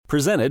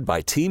Presented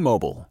by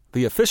T-Mobile,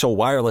 the official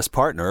wireless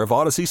partner of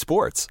Odyssey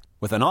Sports.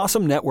 With an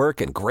awesome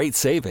network and great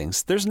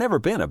savings, there's never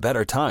been a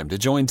better time to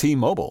join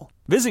T-Mobile.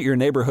 Visit your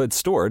neighborhood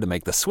store to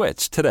make the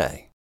switch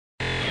today.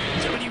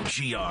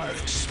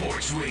 WGR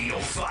Sports Radio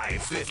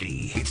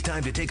 550. It's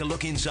time to take a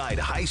look inside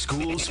high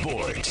school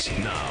sports.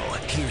 Now,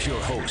 here's your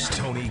host,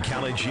 Tony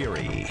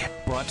Caligiuri.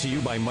 Brought to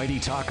you by Mighty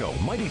Taco.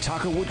 Mighty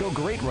Taco would go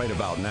great right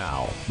about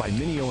now. By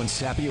Mineo and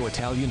Sapio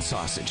Italian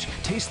Sausage.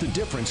 Taste the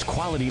difference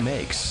quality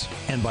makes.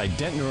 And by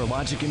Dent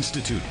Neurologic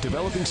Institute,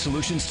 developing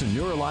solutions to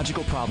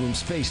neurological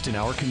problems faced in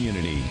our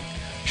community.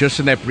 Just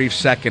in that brief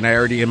second, I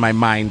already in my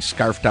mind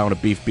scarfed down a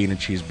beef, bean, and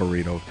cheese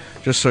burrito.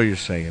 Just so you're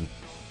saying.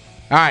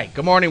 All right,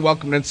 good morning.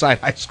 Welcome to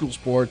Inside High School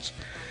Sports.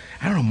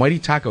 I don't know, Mighty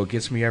Taco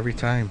gets me every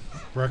time.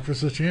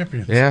 Breakfast of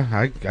Champions. Yeah,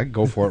 I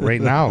go for it right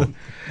now.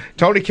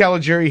 Tony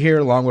Caligiuri here,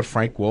 along with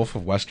Frank Wolf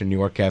of Western New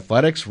York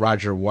Athletics,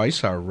 Roger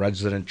Weiss, our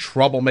resident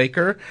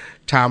troublemaker,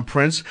 Tom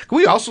Prince. Can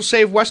we also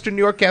say Western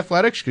New York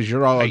Athletics? Because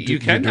you're all you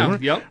can now,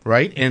 yep.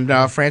 Right? And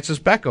Francis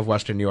Beck of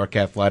Western New York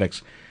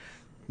Athletics.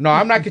 No,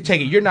 I'm not going to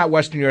take it. You're not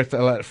Western New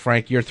York,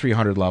 Frank. You're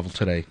 300 level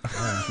today.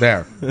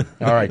 There.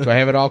 All right. Do I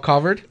have it all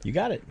covered? You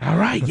got it. All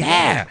right.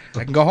 Yeah.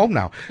 I can go home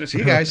now. See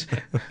you guys.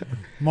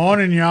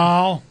 Morning,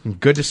 y'all.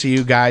 Good to see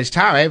you guys.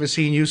 Tom, I haven't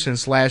seen you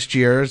since last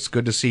year. It's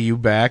good to see you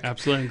back.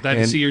 Absolutely. Glad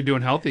to see you're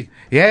doing healthy.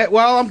 Yeah,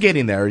 well, I'm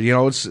getting there. You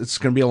know, it's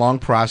going to be a long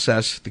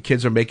process. The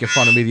kids are making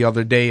fun of me the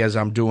other day as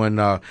I'm doing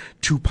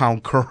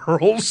 2-pound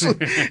curls.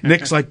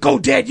 Nick's like, go,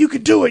 Dad, you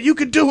can do it. You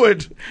can do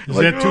it. Is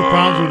that 2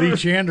 pounds with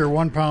each hand or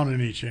 1 pound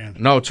in each hand?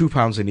 No, 2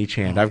 pounds in each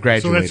hand. I've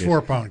graduated. So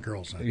that's 4-pound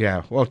curls then.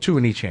 Yeah, well, 2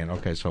 in each hand.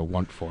 Okay, so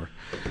 1 to 4.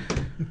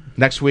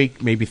 Next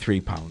week, maybe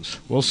 3 pounds.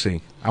 We'll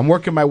see. I'm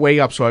working my way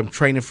up, so I'm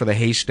training for the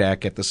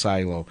haystack at the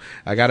silo.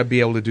 I got to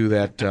be able to do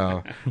that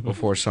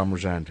before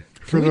summer's end.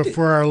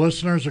 For our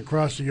listeners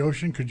across the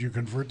ocean, could you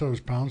convert those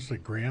pounds to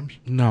grams?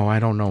 No, I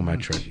don't know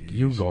metric.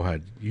 You go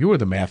ahead. You were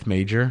the math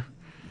major,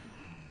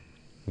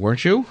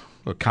 weren't you?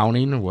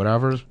 Accounting or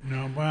whatever.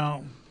 No,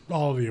 well,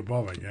 all of the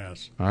above, I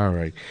guess. All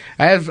right.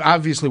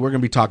 Obviously, we're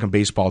going to be talking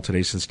baseball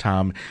today since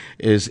Tom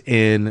is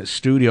in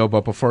studio.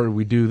 But before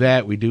we do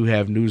that, we do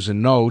have news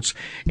and notes.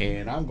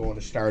 And I'm going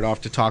to start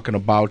off to talking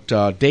about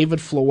David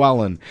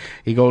Flewellen.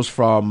 He goes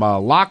from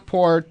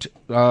Lockport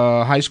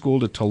High School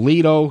to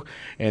Toledo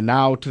and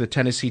now to the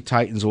Tennessee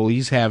Titans. Well,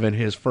 he's having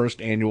his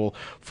first annual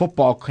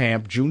football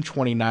camp June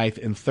 29th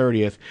and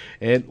 30th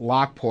at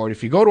Lockport.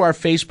 If you go to our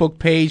Facebook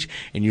page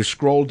and you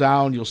scroll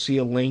down, you'll see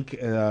a link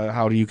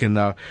how you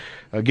can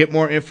get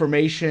more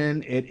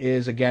information. It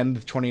is, again, the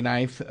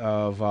 29th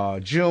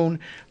of June,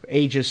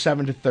 ages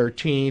 7 to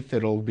 13th.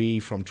 It'll be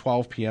from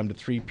 12 p.m. to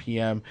 3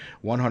 p.m.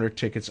 100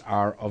 tickets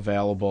are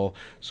available.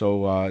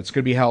 So it's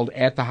going to be held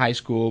at the high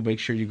school. Make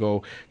sure you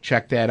go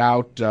check that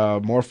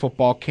out. More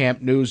football camp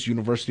news.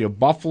 University of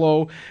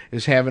Buffalo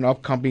is having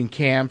upcoming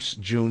camps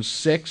June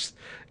 6th,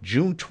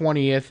 June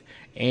 20th,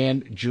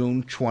 and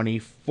June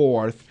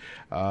 24th.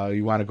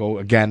 You want to go,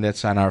 again,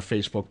 that's on our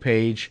Facebook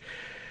page.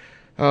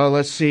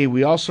 Let's see.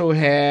 We also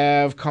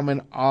have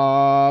coming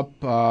up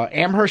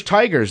Amherst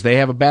Tigers. They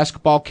have a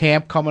basketball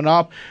camp coming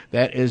up.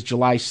 That is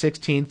July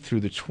 16th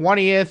through the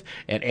 20th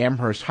at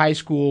Amherst High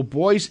School.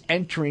 Boys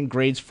entering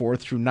grades 4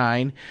 through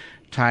 9.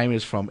 Time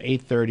is from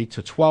 8:30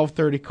 to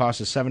 12:30.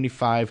 Cost is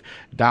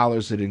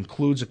 $75. It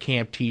includes a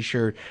camp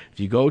T-shirt.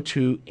 If you go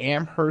to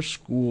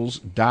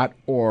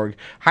amherstschools.org,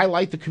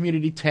 highlight the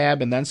community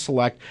tab, and then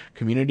select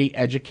Community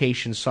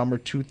Education Summer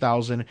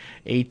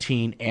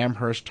 2018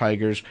 Amherst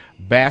Tigers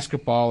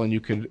basketball, and you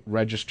could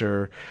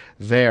register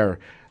there.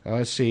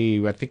 Let's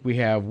see. I think we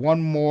have one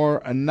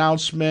more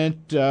announcement.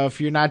 If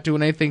you're not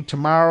doing anything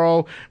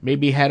tomorrow,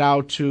 maybe head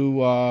out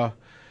to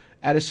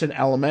Edison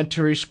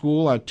Elementary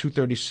School on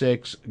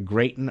 236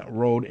 Grayton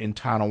Road in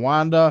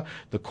Tonawanda.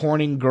 The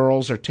Corning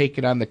girls are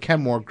taking on the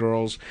Kenmore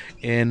girls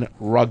in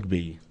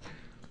rugby.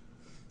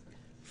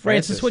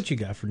 Francis, what you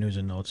got for news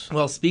and notes?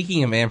 Well,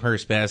 speaking of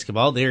Amherst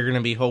basketball, they're going to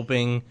be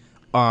hosting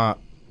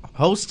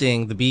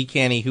the B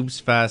Canny Hoops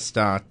Fest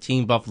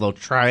Team Buffalo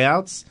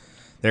tryouts.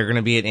 They're going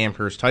to be at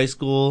Amherst High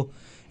School,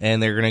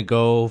 and they're going to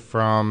go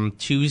from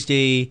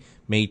Tuesday,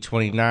 May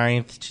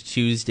 29th to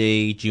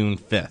Tuesday, June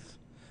 5th.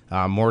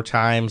 More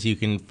times, you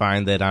can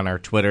find that on our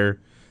Twitter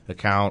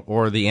account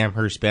or the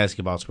Amherst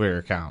Basketball Twitter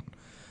account.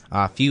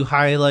 A few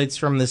highlights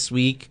from this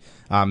week.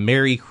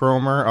 Mary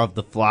Cromer of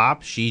the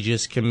Flop, she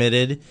just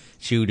committed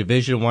to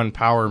Division I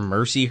Power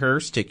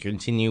Mercyhurst to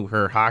continue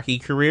her hockey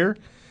career.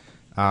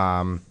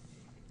 On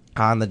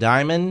the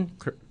diamond,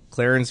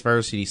 Clarence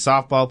varsity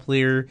softball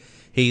player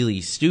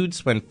Haley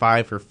Stutz went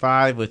 5 for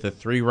 5 with a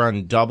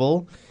 3-run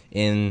double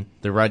in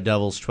the Red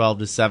Devils'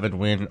 12-7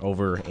 win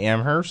over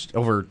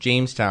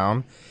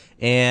Jamestown.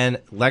 And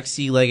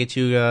Lexi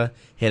Legatuga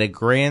hit a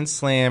grand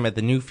slam at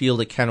the new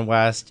field at Ken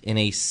West in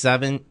a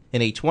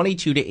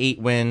 22-8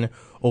 win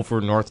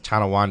over North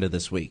Tonawanda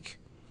this week.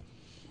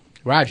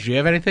 Raj, do you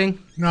have anything?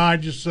 No, I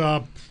just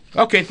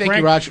okay, thank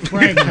you, Raj.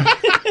 Frank,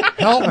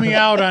 help me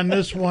out on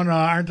this one.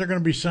 Aren't there going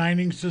to be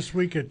signings this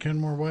week at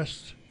Kenmore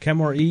West?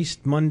 Kenmore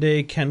East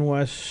Monday, Ken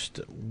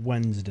West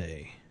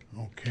Wednesday.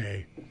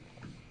 Okay.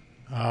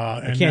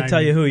 I can't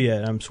tell you who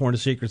yet. I'm sworn to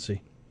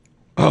secrecy.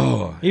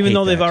 Oh, Even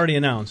though they've that. already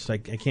announced, I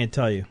can't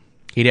tell you.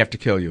 He'd have to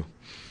kill you.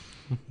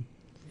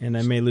 And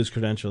I may lose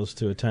credentials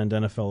to attend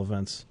NFL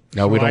events.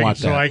 No, we don't want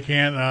that. So I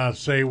can't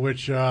say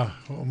which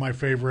my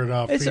favorite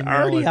It's female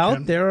already out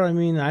can- there. I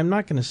mean, I'm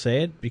not going to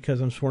say it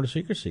because I'm sworn to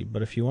secrecy.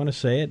 But if you want to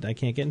say it, I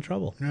can't get in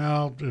trouble.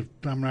 No,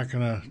 I'm not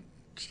going to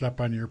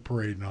step on your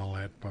parade and all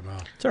that. But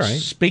It's all right.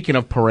 Speaking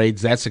of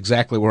parades, that's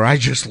exactly where I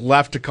just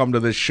left to come to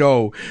this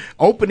show.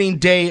 Opening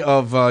day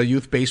of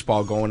youth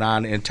baseball going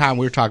on. And, Tom,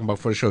 we were talking about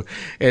for the show.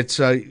 It's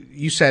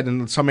you said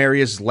in some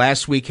areas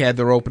last week had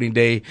their opening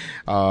day.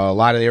 A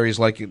lot of areas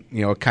like,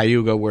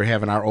 Cayuga, we're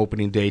having our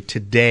opening day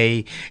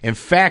today. In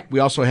fact, we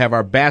also have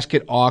our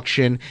basket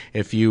auction.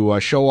 If you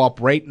show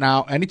up right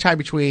now, anytime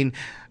between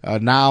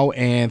now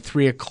and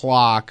 3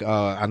 o'clock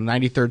on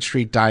 93rd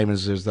Street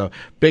Diamonds, there's the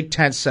big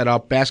tent set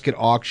up, basket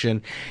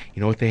auction.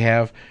 You know what they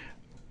have?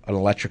 An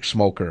electric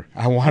smoker.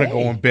 I want to go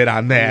and bid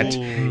on that.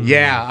 Ooh.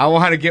 Yeah, I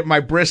want to get my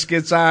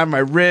briskets on, my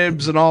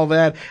ribs and all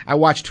that. I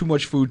watch too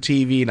much food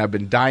TV, and I've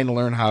been dying to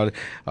learn how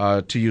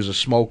to use a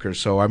smoker,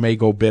 so I may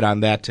go bid on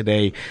that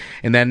today.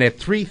 And then at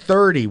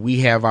 3:30,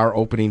 we have our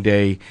opening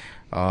day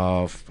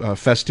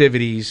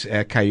festivities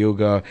at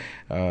Cayuga.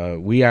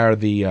 We are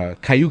the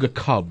Cayuga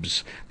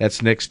Cubs.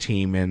 That's Nick's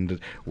team, and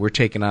we're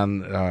taking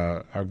on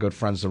our good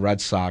friends, the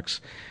Red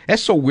Sox.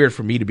 That's so weird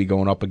for me to be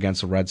going up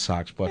against the Red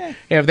Sox, but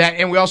have that.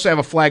 And we also have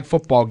a flag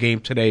football game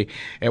today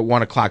at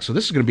 1 o'clock. So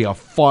this is going to be a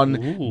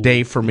fun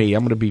day for me.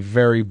 I'm going to be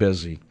very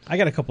busy. I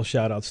got a couple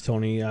shout-outs,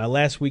 Tony.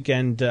 Last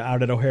weekend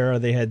out at O'Hara,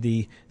 they had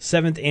the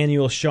 7th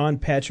annual Sean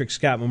Patrick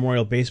Scott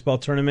Memorial Baseball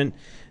Tournament.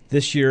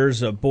 This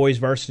year's boys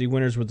varsity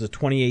winners were the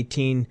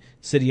 2018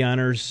 City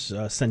Honors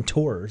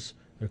Centaurs,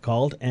 they're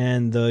called,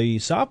 and the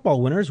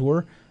softball winners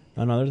were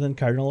none other than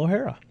Cardinal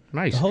O'Hara,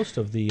 Nice. the host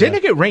of the. Didn't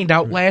it get rained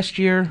out last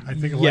year? I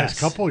think the Yes. last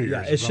couple of years.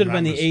 Yeah, it if should have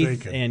I'm been not the 8th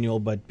mistaken. annual,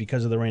 but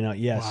because of the rainout,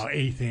 yes. Wow,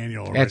 8th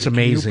annual. Already. That's Can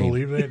amazing.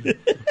 you believe that?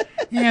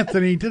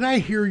 Anthony, did I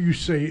hear you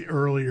say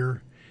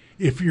earlier?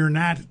 If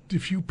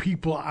you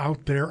people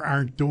out there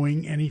aren't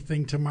doing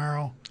anything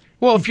tomorrow.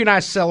 Well, if you're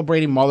not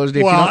celebrating Mother's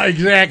Day, Well,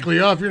 exactly.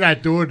 Oh, if you're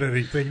not doing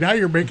anything, now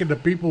you're making the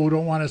people who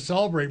don't want to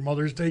celebrate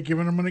Mother's Day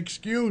giving them an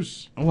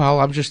excuse. well,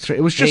 I'm just. It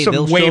was just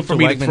they'll a show way up for to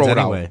me to Wegmans throw it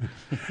anyway.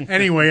 out.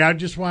 Anyway, I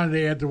just wanted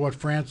to add to what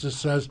Francis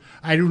says.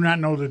 I do not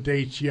know the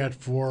dates yet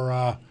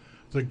for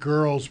the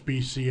girls'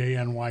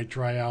 BCANY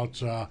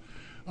tryouts.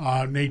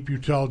 Nate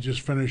Butel just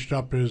finished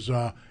up his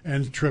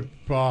end trip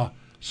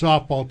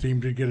softball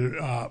team to get it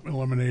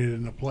eliminated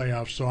in the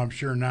playoffs, so I'm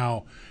sure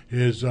now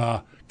his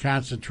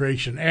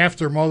concentration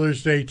after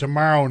Mother's Day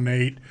tomorrow,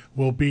 Nate,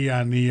 will be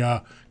on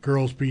the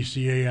girls'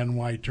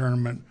 BCANY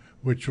tournament,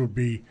 which will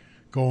be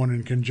going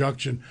in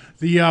conjunction.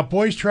 The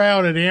boys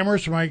tryout at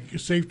Amherst, am I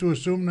safe to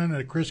assume then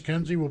that Chris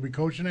Kenzie will be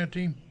coaching that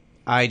team?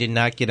 I did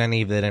not get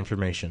any of that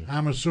information.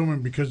 I'm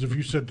assuming because if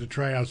you said the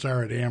tryouts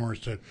are at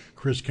Amherst, that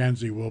Chris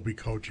Kenzie will be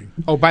coaching.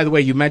 Oh, by the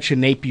way, you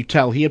mentioned Nate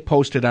Butel. He had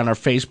posted on our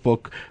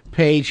Facebook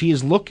page. He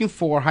is looking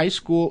for high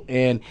school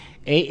and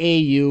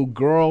AAU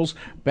girls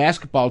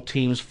basketball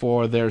teams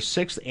for their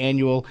 6th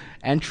annual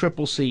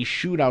NCCC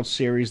Shootout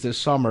Series this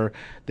summer.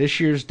 This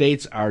year's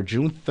dates are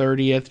June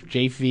 30th,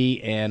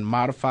 JV and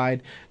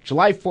modified,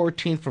 July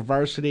 14th for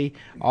varsity,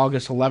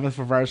 August 11th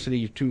for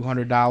varsity,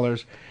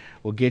 $200.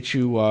 Will get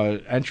you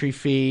entry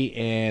fee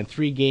and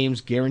 3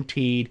 games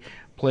guaranteed,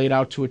 played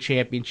out to a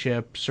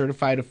championship,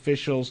 certified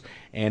officials,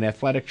 and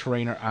athletic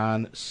trainer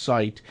on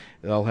site.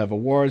 They'll have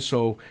awards.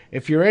 So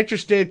if you're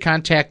interested,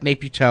 contact Nate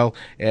Butel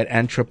at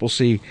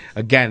NCCC.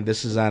 Again,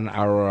 this is on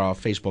our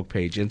Facebook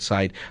page,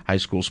 Inside High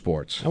School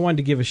Sports. I wanted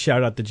to give a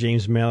shout-out to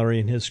James Mallory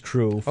and his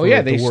crew for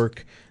yeah, the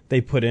work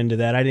they put into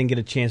that. I didn't get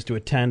a chance to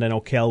attend. I know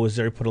Cal was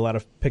there. He put a lot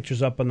of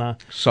pictures up on the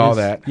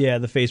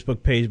the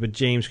Facebook page. But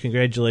James,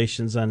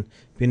 congratulations on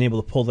being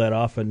able to pull that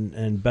off,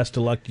 and best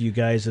of luck to you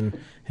guys and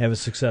have a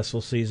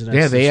successful season.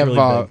 Yeah, they have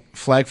really big.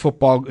 flag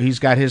football. He's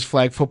got his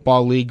flag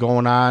football league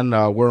going on.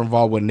 We're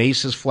involved with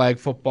NACE's flag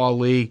football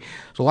league.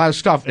 So a lot of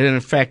stuff. And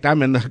in fact,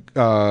 I'm in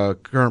the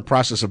current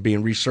process of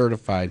being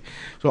recertified.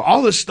 So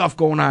all this stuff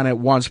going on at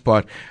once.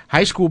 But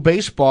high school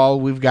baseball,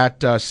 we've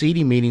got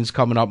seeding meetings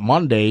coming up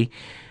Monday.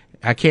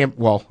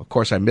 Of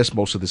course I missed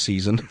most of the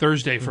season.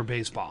 Thursday for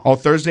baseball. Oh,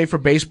 Thursday for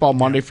baseball,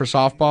 Monday for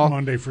softball?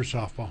 Monday for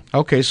softball.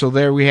 Okay, so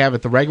there we have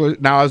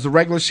it. Now, is the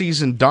regular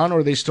season done,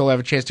 or they still have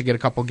a chance to get a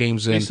couple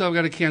games in? They still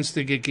got a chance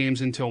to get games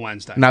until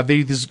Wednesday. Now,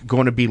 these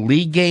going to be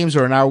league games,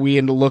 or now are we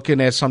into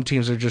looking at some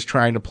teams are just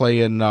trying to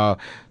play in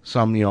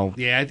some,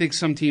 Yeah, I think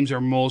some teams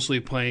are mostly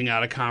playing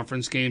out of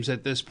conference games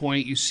at this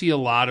point. You see a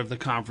lot of the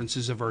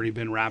conferences have already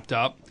been wrapped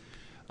up.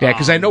 Yeah,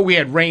 because I know we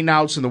had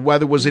rainouts and the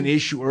weather was an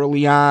issue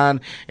early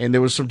on, and there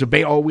was some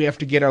debate. Oh, we have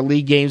to get our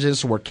league games in,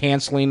 so we're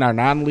canceling our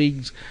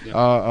non-leagues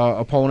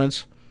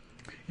opponents.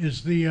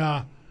 Is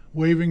the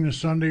waiving the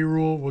Sunday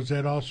rule, was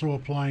that also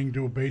applying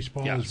to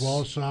baseball Yes. as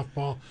well as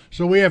softball?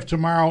 So we have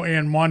tomorrow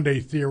and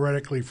Monday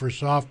theoretically for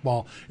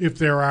softball if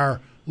there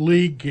are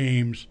league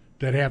games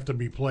that have to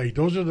be played.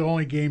 Those are the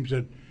only games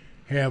that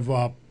have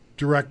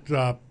direct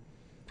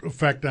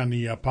effect on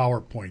the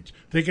PowerPoints.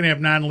 They can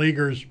have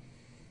non-leaguers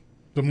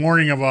the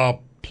morning of a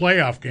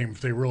playoff game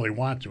if they really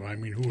want to. I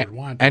mean, who would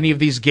want to? Any of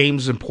these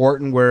games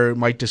important where it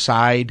might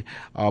decide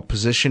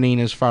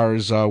positioning as far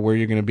as where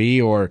you're going to be,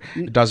 or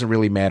it doesn't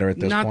really matter at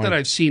this point? Not that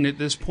I've seen at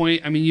this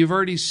point. I mean, you've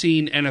already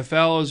seen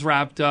NFL is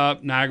wrapped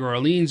up, Niagara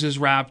Orleans is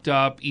wrapped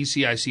up,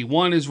 ECIC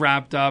 1 is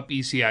wrapped up,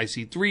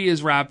 ECIC 3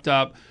 is wrapped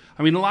up.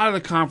 I mean, a lot of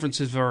the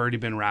conferences have already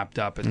been wrapped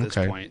up at this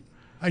point.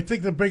 I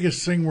think the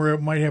biggest thing where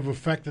it might have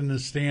effect in the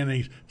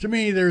standings, to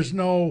me, there's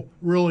no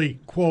really,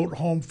 quote,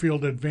 home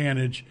field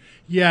advantage.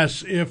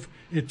 Yes, if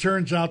it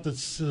turns out that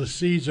the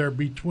seeds are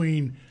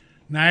between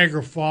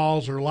Niagara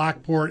Falls or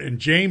Lockport and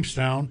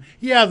Jamestown,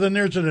 yeah, then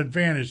there's an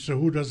advantage. So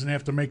who doesn't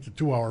have to make the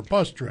 2-hour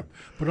bus trip?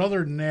 But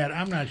other than that,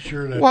 I'm not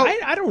sure that. Well,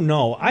 I don't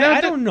know.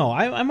 I don't know.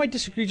 I might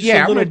disagree just a little bit.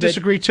 Yeah, I'm going to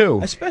disagree too.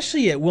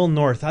 Especially at Will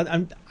North.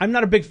 I'm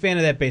not a big fan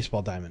of that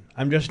baseball diamond.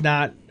 I'm just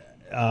not.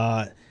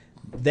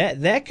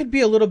 That could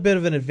be a little bit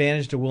of an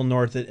advantage to Will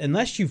North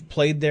unless you've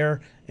played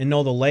there and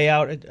know the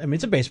layout. I mean,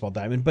 it's a baseball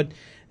diamond, but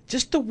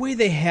just the way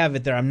they have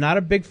it there, I'm not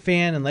a big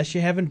fan unless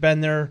you haven't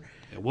been there.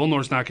 Yeah, Will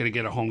North's not going to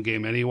get a home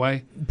game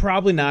anyway.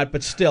 Probably not,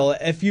 but still,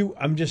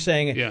 I'm just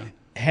saying,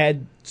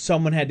 had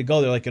someone had to go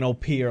there, like an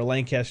OP or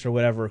Lancaster or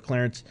whatever, or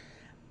Clarence,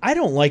 I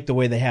don't like the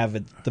way they have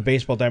it, the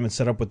baseball diamond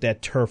set up with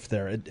that turf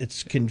there.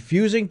 It's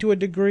confusing to a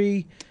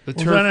degree. The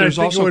turf, there's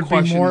also it would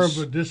questions. be more of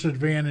a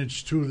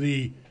disadvantage to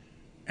the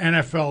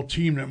NFL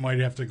team that might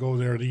have to go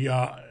there. The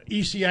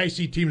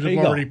ECIC teams have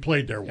already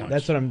played there once.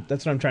 That's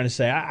what I'm trying to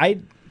say.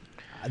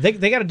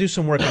 They got to do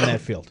some work on that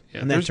field,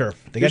 on that turf.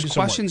 There's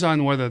questions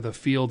on whether the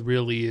field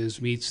really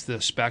meets the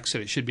specs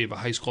that it should be of a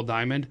high school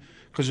diamond,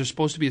 because there's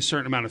supposed to be a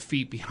certain amount of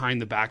feet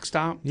behind the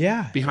backstop.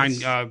 Yeah, behind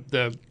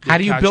the How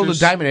do you catchers, build a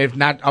diamond if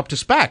not up to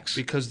specs?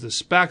 Because the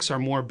specs are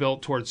more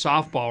built towards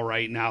softball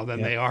right now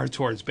than they are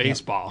towards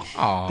baseball.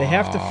 They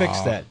have to fix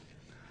that.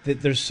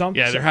 There's something.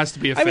 Yeah, there has to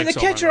be a fix. I mean, the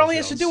catcher, all he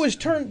has to do is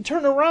turn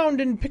around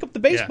and pick up the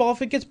baseball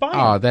if it gets by him.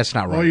 Oh, that's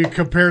not right. Well, you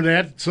compare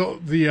that, so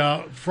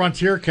the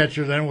Frontier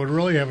catcher then would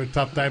really have a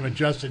tough time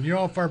adjusting. You know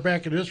how far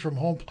back it is from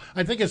home?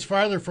 I think it's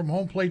farther from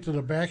home plate to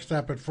the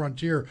backstop at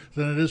Frontier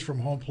than it is from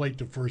home plate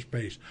to first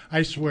base.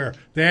 I swear,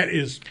 that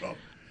is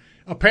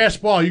a pass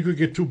ball. You could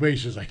get 2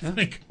 bases, I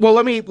think. Well,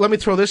 let me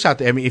throw this out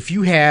there. I mean, if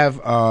you have,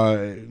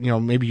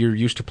 maybe you're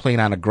used to playing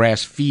on a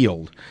grass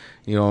field,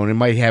 and it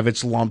might have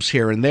its lumps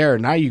here and there.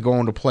 Now you're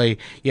going to play,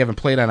 you haven't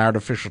played on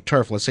artificial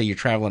turf. Let's say you're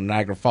traveling to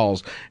Niagara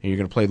Falls and you're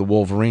going to play the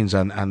Wolverines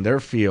on their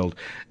field.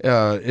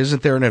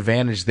 Isn't there an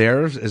advantage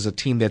there as a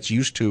team that's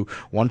used to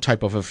one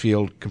type of a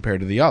field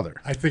compared to the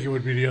other? I think it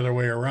would be the other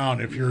way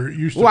around. If you're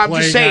used to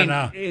playing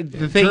on a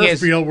turf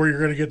field where you're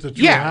going to get the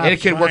 2 hops, and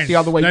it can work the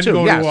other way then too.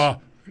 Go yes. to a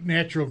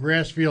natural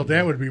grass field,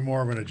 that would be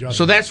more of an adjustment.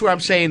 So that's where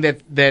I'm saying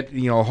that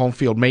home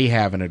field may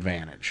have an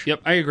advantage.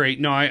 Yep, I agree.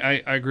 No,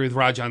 I agree with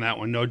Raj on that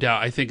one, no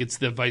doubt. I think it's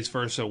the vice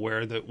versa,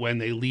 where that when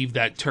they leave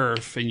that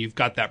turf and you've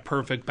got that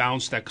perfect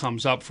bounce that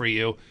comes up for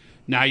you,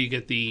 now you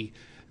get the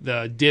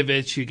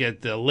divots, you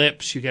get the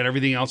lips, you get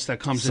everything else that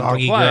comes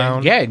Soggy into play.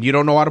 ground. Yeah, and you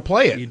don't know how to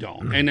play it. You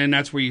don't, and then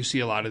that's where you see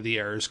a lot of the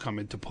errors come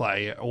into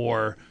play,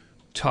 or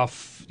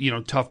tough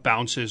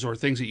bounces or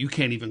things that you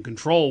can't even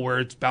control, where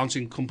it's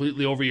bouncing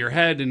completely over your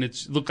head and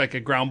it's looked like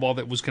a ground ball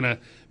that was going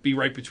to be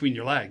right between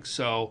your legs.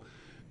 So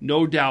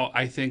no doubt,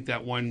 I think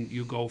that when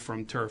you go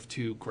from turf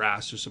to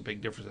grass, there's a big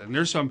difference. And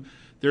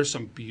there's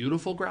some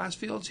beautiful grass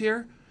fields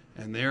here,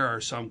 and there are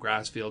some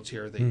grass fields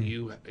here that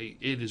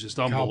it is just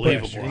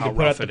unbelievable how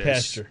rough it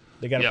is.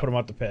 They got to put them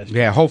out the pasture.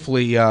 Yeah,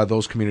 hopefully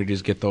those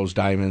communities get those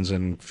diamonds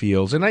and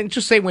fields, and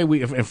just same way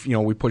if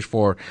we push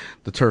for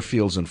the turf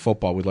fields in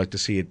football, we'd like to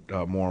see it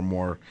more and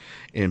more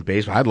in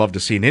baseball. I'd love to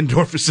see an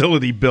indoor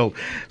facility built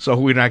so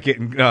we're not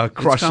getting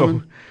crushed.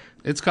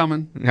 It's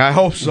coming. I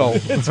hope so.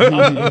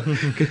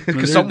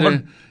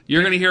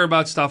 You're going to hear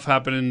about stuff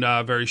happening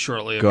very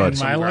shortly. Good. In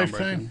my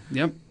lifetime.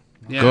 Yep.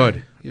 Yeah.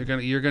 Good. You're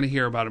going to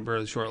hear about it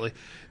very shortly.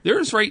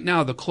 There's right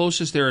now the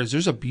closest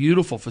there's a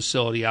beautiful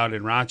facility out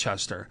in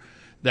Rochester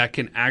that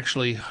can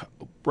actually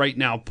right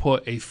now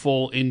put a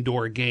full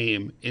indoor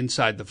game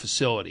inside the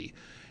facility.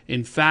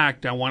 In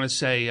fact, I want to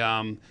say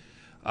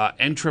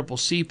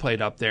NCCC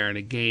played up there in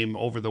a game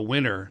over the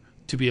winter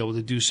to be able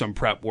to do some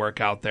prep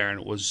work out there, and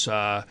it was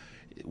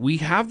we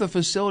have the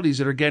facilities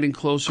that are getting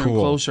closer and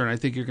closer, and I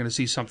think you're going to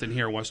see something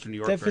here in Western New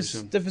York very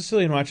soon. The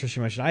facility in Rochester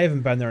you mentioned, I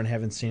haven't been there and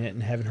haven't seen it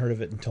and haven't heard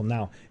of it until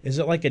now. Is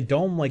it like a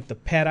dome, like the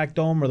Paddock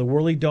Dome or the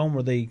Worley Dome,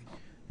 where they...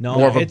 No,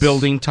 more of a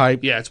building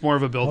type? Yeah, it's more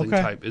of a building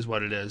type is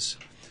what it is.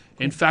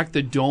 In fact,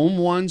 the dome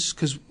ones,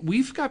 because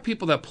we've got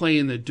people that play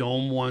in the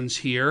dome ones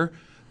here.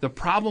 The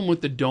problem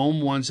with the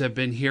dome ones have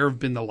been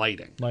the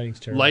lighting. Lighting's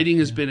terrible. Lighting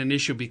has been an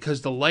issue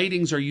because the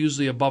lightings are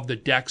usually above the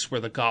decks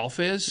where the golf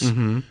is.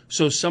 Mm-hmm.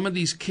 So some of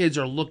these kids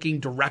are looking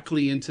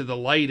directly into the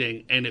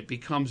lighting, and it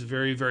becomes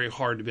very, very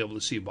hard to be able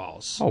to see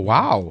balls. Oh,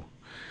 wow.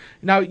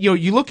 Now,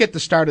 you look at the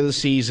start of the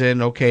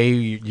season, okay,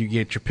 you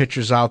get your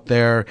pitchers out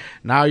there.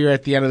 Now you're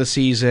at the end of the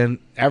season.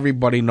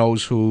 Everybody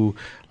knows who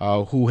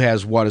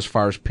has what as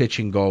far as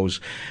pitching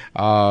goes.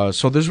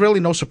 So there's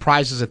really no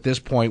surprises at this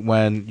point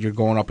when you're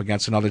going up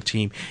against another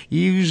team.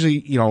 You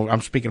usually,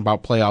 I'm speaking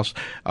about playoffs,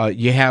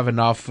 you have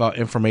enough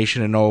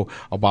information to know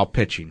about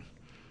pitching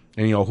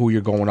and who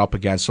you're going up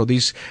against. So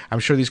I'm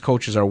sure these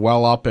coaches are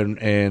well up,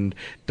 and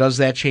does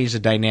that change the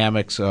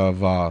dynamics of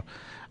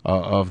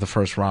the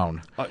first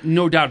round?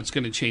 No doubt it's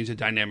going to change the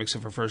dynamics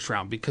of a first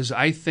round, because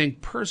I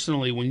think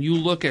personally when you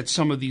look at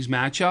some of these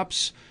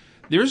matchups,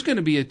 there's going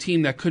to be a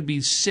team that could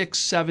be 6,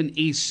 7,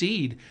 8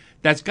 seed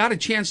that's got a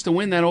chance to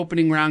win that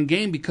opening round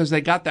game because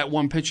they got that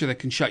one pitcher that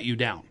can shut you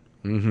down.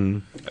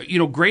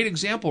 Mm-hmm. Great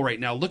example right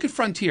now. Look at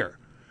Frontier.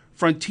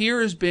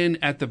 Frontier has been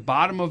at the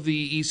bottom of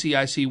the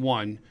ECIC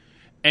 1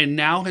 and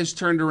now has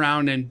turned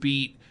around and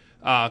beat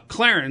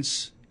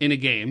Clarence in a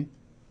game,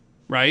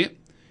 right?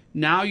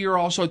 Now you're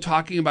also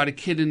talking about a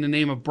kid in the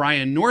name of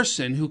Brian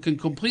Norson who can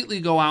completely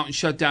go out and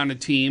shut down a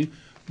team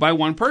by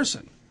one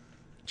person.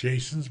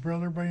 Jason's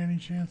brother, by any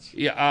chance?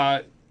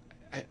 Yeah,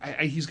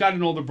 he's got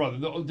an older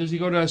brother. Does he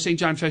go to St.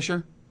 John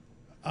Fisher?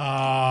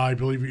 I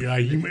believe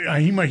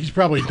he's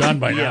probably done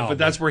by now. Yeah, but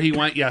that's where he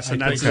went. Yes,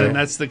 and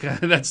that's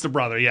the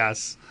brother.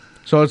 Yes.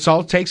 So it's all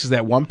it takes is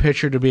that one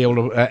pitcher to be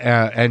able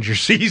to end your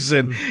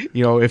season,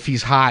 if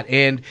he's hot.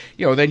 And,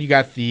 then you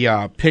got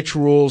the pitch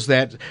rules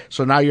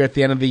so now you're at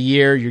the end of the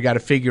year, you got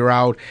to figure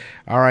out,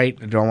 all right,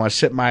 I want to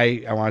sit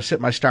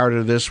my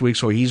starter this week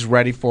so he's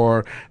ready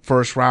for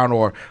first round,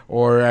 or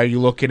are you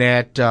looking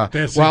at,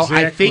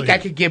 I think I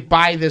could get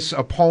by this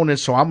opponent,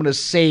 so I'm going to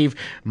save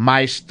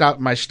my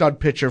stud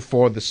pitcher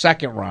for the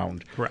second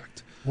round.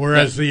 Correct.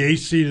 Whereas the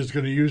ace seed is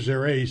going to use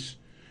their ace.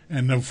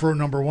 And the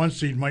number 1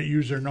 seed might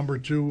use their number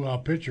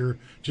 2 pitcher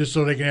just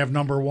so they can have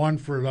number 1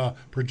 for the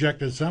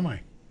projected semi.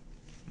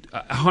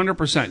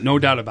 100%, no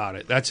doubt about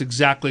it. That's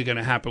exactly going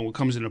to happen when it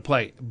comes into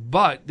play.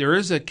 But there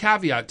is a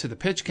caveat to the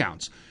pitch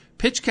counts.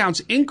 Pitch counts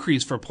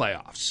increase for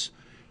playoffs.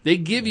 They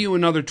give you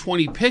another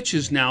 20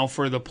 pitches now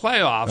for the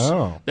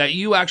playoffs that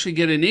you actually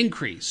get an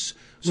increase.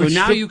 So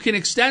now you can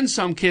extend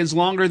some kids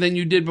longer than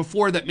you did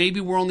before that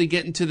maybe we're only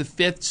getting to the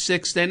 5th,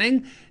 6th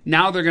inning.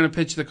 Now they're going to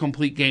pitch the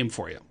complete game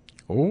for you.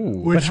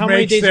 Which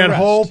makes that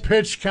whole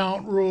pitch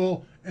count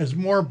rule as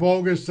more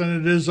bogus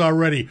than it is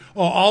already.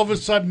 All of a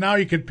sudden now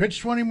you can pitch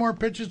 20 more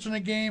pitches in a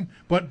game,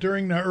 but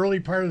during the early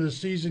part of the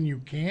season you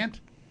can't?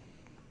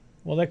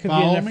 Well, that could be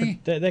an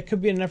effort. That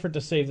could be an effort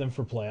to save them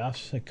for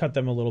playoffs. It cut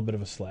them a little bit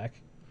of a slack.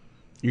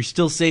 You're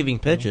still saving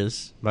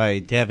pitches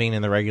by having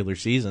in the regular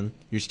season.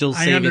 You're still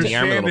saving the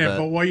arm a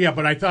little bit.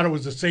 But I thought it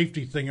was a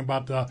safety thing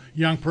about the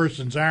young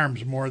person's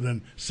arms more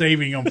than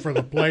saving them for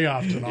the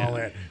playoffs and all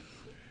that.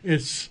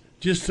 It's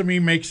just, to me,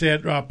 makes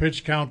that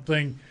pitch count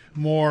thing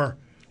more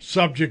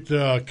subject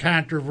to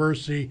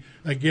controversy.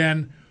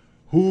 Again,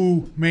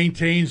 who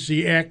maintains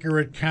the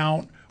accurate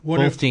count?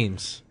 Both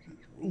teams.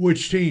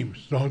 Which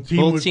teams?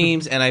 Both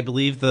teams, and I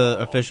believe the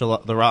official,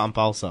 the Rotten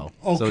also.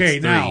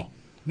 Okay, so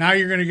now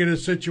you're going to get a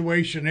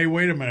situation. Hey,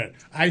 wait a minute.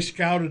 I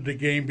scouted the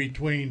game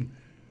between,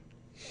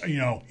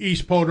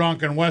 East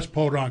Podunk and West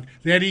Podunk.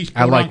 That East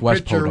Podunk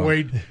pitcher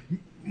weighed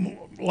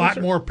a lot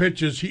more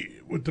pitches.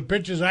 With the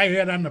pitches I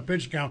had on the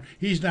pitch count,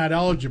 he's not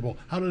eligible.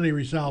 How do they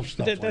resolve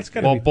stuff like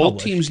that? Well,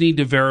 both teams need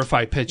to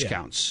verify pitch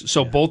counts.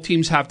 So both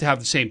teams have to have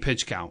the same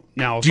pitch count.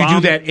 Now, do you do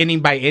that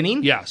inning by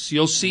inning? Yes.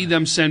 You'll see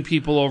them send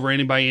people over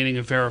inning by inning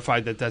and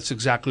verify that that's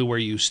exactly where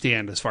you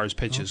stand as far as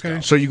pitches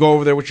go. So you go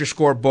over there with your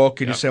scorebook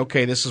and you say,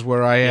 okay, this is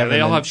where I am. Yeah, they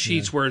all have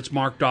sheets where it's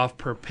marked off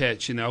per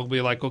pitch. And they'll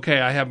be like,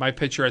 okay, I have my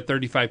pitcher at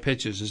 35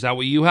 pitches. Is that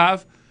what you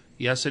have?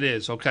 Yes, it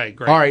is. Okay,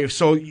 great. All right,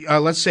 so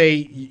let's say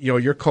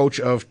you're coach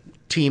of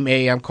Team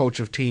A, I'm coach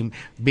of Team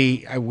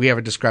B. We have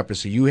a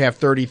discrepancy. You have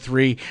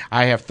 33,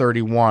 I have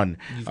 31.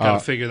 You've got to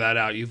figure that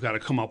out. You've got to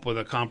come up with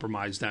a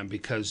compromise then,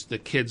 because the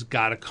kids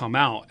got to come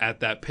out at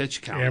that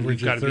pitch count.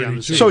 Average got to be on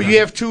the same So you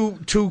have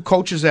two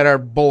coaches that are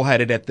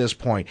bullheaded at this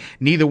point.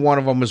 Neither one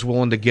of them is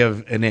willing to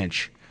give an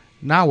inch.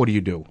 Now what do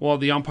you do? Well,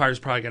 the umpire's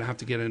probably going to have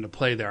to get into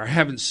play there. I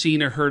haven't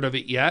seen or heard of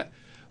it yet.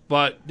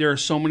 But there are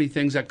so many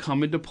things that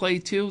come into play,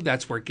 too.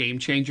 That's where Game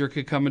Changer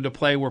could come into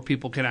play, where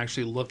people can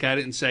actually look at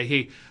it and say,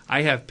 hey,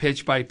 I have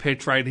pitch by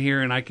pitch right here,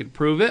 and I can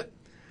prove it.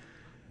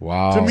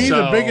 Wow. To me,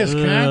 the biggest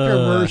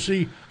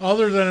controversy,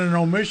 other than an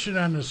omission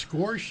on the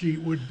score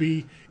sheet, would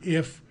be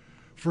if,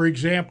 for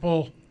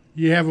example,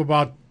 you have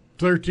about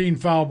 13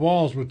 foul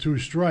balls with 2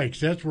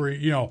 strikes. That's where,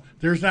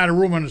 there's not a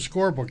room on the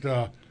scorebook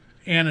to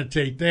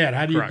annotate that.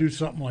 How do you do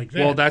something like that?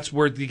 Well, that's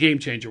where the Game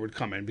Changer would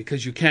come in,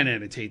 because you can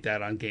annotate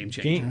that on Game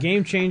Changer.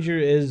 Game Changer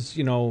is,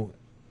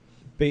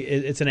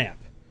 it's an app.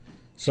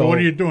 So what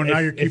are you doing now?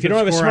 You're keeping if you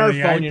don't have a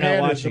smartphone, you're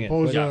not watching it.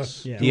 As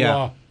opposed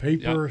to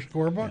paper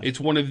scorebook? It's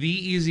one of the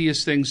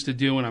easiest things to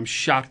do, and I'm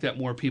shocked that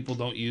more people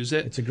don't use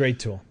it. It's a great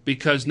tool.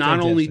 Because not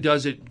only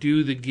does it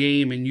do the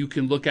game, and you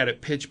can look at it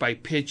pitch by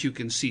pitch, you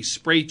can see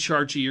spray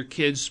charts of your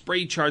kids,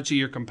 spray charts of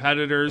your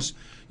competitors.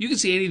 You can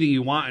see anything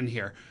you want in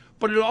here.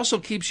 But it also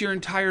keeps your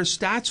entire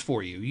stats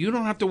for you. You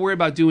don't have to worry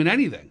about doing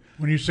anything.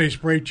 When you say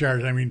spray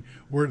charge, I mean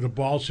where the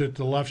balls hit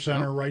the left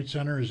center, right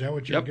center. Is that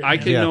what you're getting I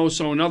at? can know.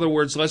 So in other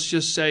words, let's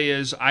just say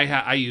is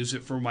I use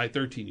it for my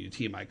 13U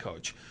team I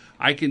coach.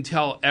 I can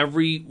tell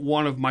every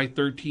one of my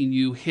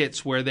 13U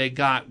hits where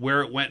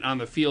it went on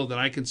the field, and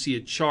I can see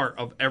a chart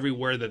of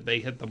everywhere that they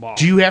hit the ball.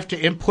 Do you have to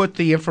input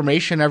the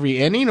information every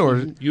inning, or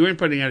You're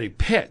inputting every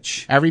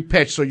pitch. every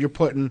pitch? So you're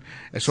putting.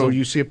 So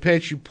you see a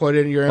pitch, you put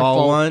in your Ball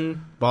info.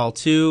 1, ball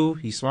 2,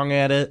 he swung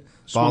at it.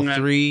 Ball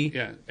 3.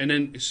 Yeah, and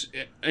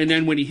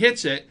then when he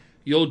hits it,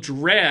 you'll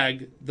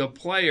drag the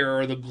player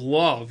or the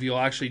glove. You'll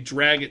actually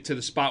drag it to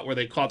the spot where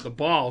they caught the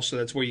ball, so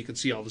that's where you can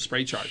see all the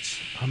spray charts.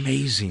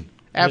 Amazing.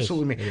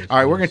 Absolutely amazing. All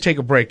right, we're going to take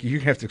a break.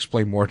 You have to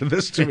explain more to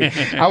this to me.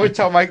 I would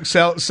tell my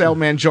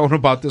salesman Joan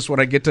about this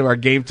when I get to our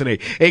game today.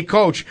 Hey,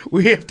 Coach,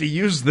 we have to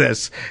use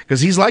this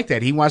because he's like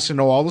that. He wants to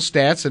know all the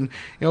stats, and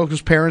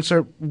because parents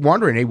are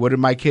wondering, hey, what did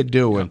my kid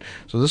do? And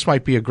so this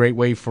might be a great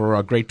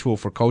great tool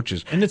for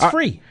coaches. And it's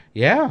free.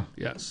 Yeah.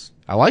 Yes.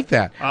 I like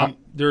that.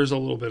 There's a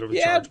little bit of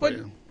a charge. but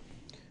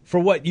for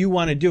what you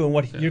want to do and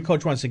what your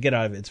coach wants to get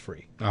out of it, it's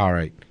free. All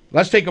right.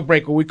 Let's take a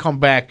break. When we come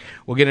back,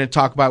 we'll get into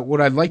talk about what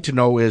I'd like to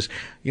know is,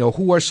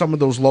 who are some of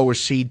those lower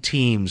seed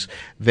teams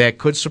that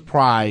could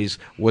surprise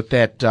with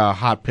that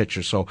hot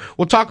pitcher. So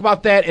we'll talk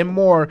about that and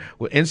more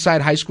with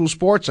Inside High School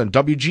Sports on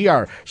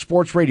WGR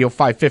Sports Radio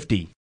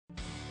 550.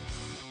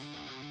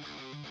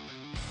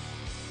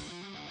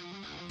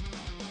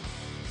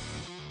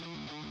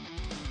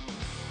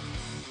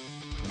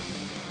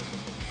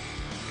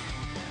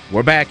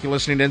 We're back. You're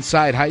listening to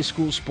Inside High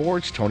School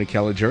Sports. Tony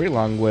Caligiuri,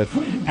 along with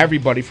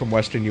everybody from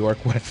Western New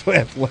York with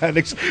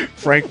Athletics.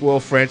 Frank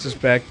Wolf, Francis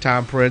Beck,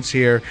 Tom Prince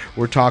here.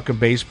 We're talking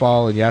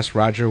baseball, and yes,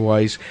 Roger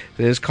Weiss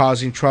is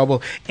causing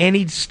trouble, and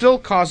he still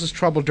causes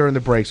trouble during the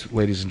breaks,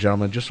 ladies and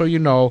gentlemen. Just so you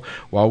know,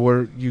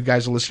 while you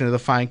guys are listening to the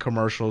fine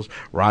commercials,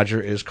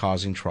 Roger is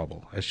causing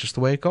trouble. It's just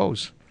the way it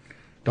goes.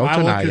 Don't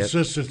deny it.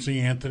 Consistency,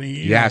 Anthony.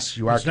 Yes,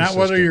 you are consistent. It's not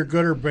whether you're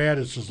good or bad.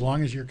 It's as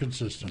long as you're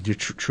consistent. You're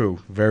true.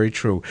 Very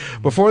true.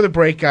 Before the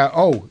break,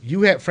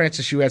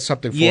 Francis, you had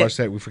something for us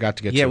that we forgot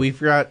to get to. Yeah, we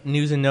forgot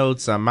news and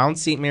notes. Mount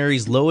St.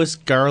 Mary's Lois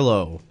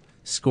Garlow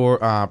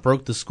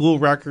broke the school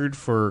record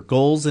for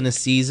goals in a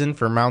season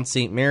for Mount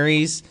St.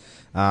 Mary's.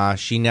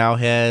 She now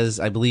has,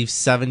 I believe,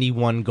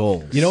 71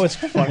 goals. You know what's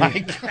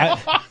funny?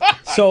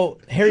 So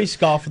Harry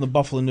Scull from the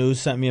Buffalo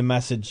News sent me a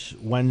message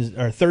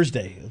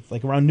Thursday,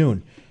 like around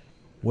noon.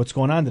 What's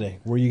going on today?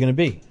 Where are you going to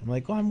be? I'm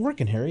like, I'm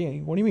working, Harry.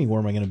 What do you mean, where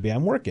am I going to be?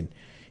 I'm working.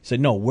 He said,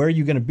 no, where are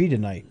you going to be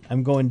tonight?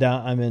 I'm going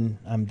down.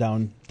 I'm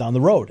down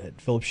the road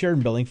at Philip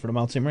Sheridan Building for the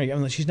Mount St. Mary.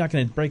 I'm like, she's not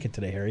going to break it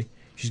today, Harry.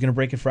 She's going to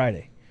break it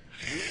Friday.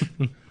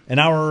 An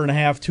hour and a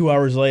half, 2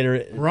 hours later,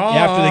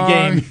 after the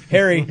game,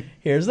 Harry,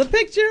 here's the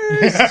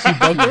pictures. She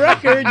broke the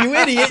record. You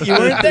idiot. You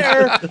weren't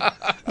there.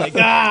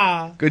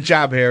 Like, Good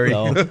job, Harry.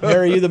 So,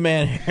 Harry, you the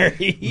man, Harry.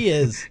 He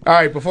is. All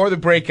right, before the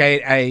break,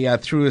 I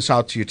threw this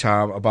out to you,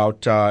 Tom,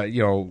 about, a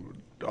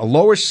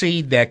lower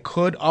seed that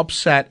could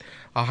upset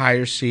a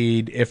higher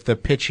seed if the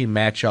pitching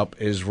matchup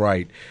is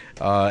right.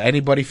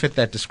 Anybody fit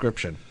that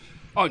description?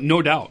 Oh,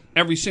 no doubt.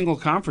 Every single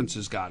conference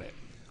has got it.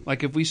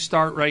 Like if we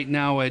start right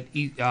now at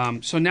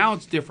so now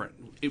it's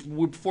different.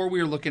 Before we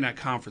were looking at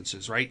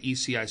conferences, right?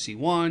 ECIC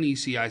 1,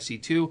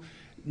 ECIC 2.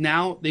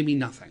 Now they mean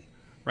nothing,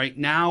 right?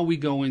 Now we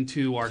go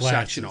into our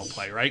sectional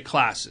play, right?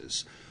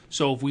 Classes.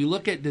 So if we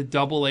look at the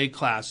AA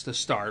class to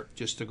start,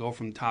 just to go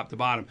from top to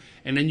bottom,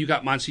 and then you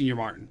got Monsignor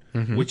Martin,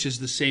 which is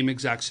the same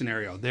exact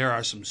scenario. There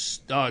are some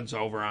studs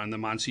over on the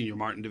Monsignor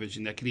Martin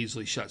division that could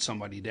easily shut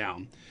somebody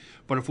down.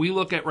 But if we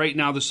look at right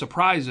now the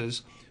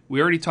surprises,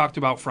 we already talked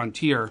about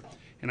Frontier.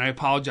 And I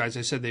apologize.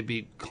 I said they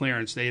beat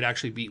Clarence. They had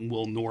actually beaten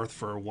Will North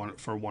for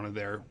one of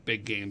their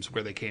big games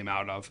where they came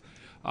out of.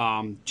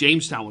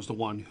 Jamestown was the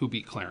one who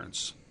beat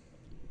Clarence.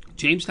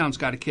 Jamestown's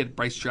got a kid,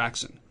 Bryce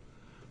Jackson,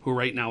 who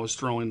right now is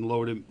throwing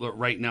low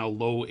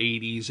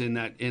 80s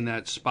in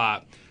that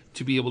spot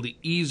to be able to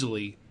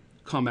easily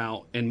come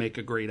out and make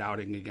a great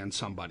outing against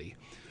somebody.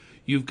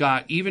 You've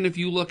got, even if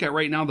you look at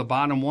right now the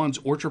bottom ones,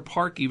 Orchard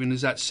Park even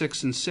is at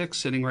 6-6,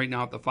 sitting right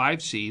now at the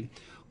 5 seed.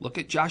 Look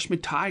at Josh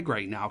Mataig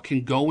right now.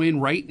 Can go in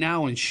right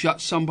now and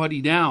shut somebody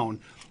down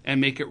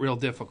and make it real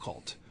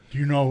difficult. Do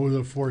you know who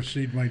the 4th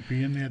seed might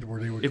be in that? Where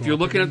they would? If you're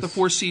looking at the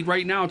 4th seed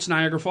right now, it's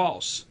Niagara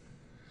Falls.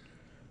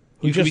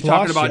 You could be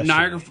talking about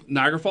yesterday.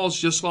 Niagara Falls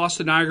just lost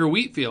to Niagara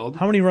Wheatfield.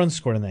 How many runs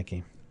scored in that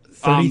game?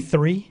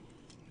 33?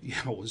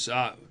 Yeah, it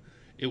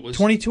was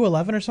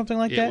 22-11 or something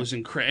like that? It was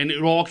incredible. And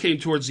it all came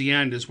towards the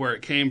end is where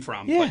it came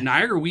from. Yeah. But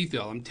Niagara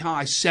Wheatfield,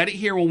 I said it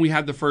here when we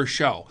had the first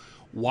show.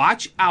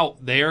 Watch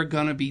out. They are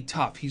going to be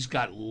tough. He's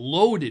got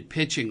loaded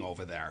pitching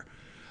over there,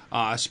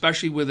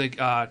 especially with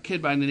a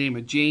kid by the name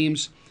of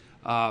James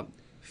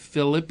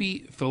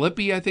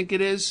Filippi, I think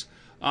it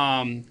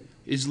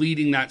is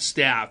leading that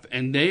staff.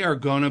 And they are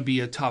going to be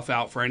a tough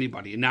out for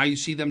anybody. And now you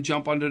see them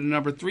jump under the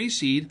number 3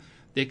 seed.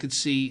 They could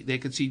see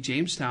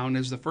Jamestown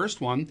as the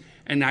first one.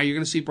 And now you're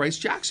going to see Bryce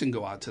Jackson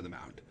go out to the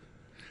mound.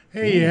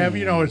 Hey, you have,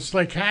 it's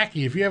like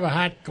hockey. If you have a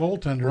hot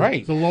goaltender,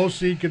 Right. the low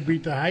seed could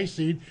beat the high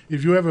seed.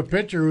 If you have a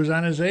pitcher who's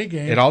on his A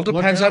game, It all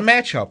depends on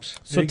matchups.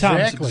 So That's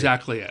Exactly.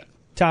 exactly it.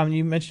 Tom,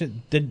 you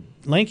mentioned did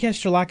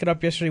Lancaster lock it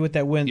up yesterday with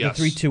that win, Yes.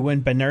 the 3-2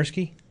 win,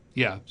 Bednarski?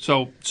 Yeah.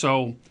 So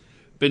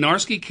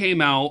Bednarski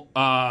came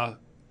out.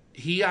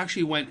 He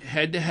actually went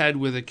head to head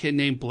with a kid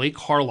named Blake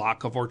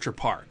Harlock of Orchard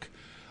Park.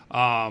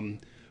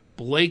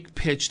 Blake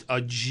pitched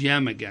a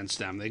gem against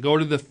them. They go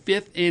to the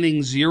 5th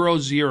inning,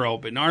 0-0.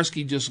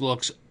 Bednarski just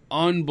looks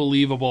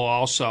unbelievable.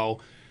 Also,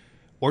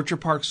 Orchard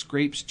Park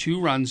scrapes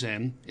 2 runs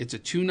in. It's a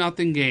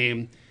 2-0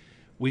 game.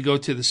 We go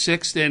to the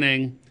 6th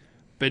inning.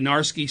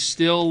 Bednarski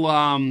still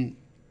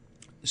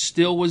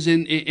was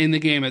in the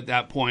game at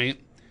that point.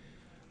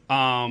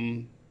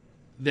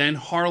 Then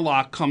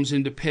Harlock comes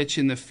in to pitch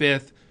in the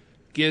 5th,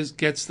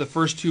 gets the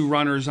first 2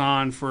 runners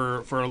on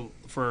for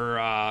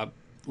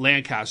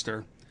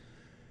Lancaster.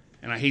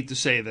 And I hate to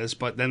say this,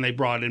 but then they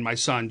brought in my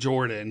son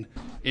Jordan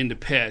in to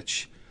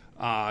pitch.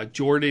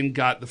 Jordan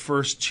got the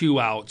first 2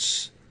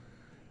 outs,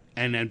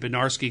 and then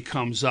Bednarski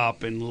comes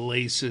up and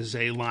laces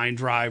a line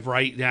drive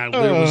right down.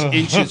 It was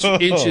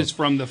inches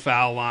from the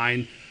foul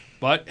line.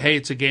 But, hey,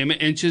 it's a game of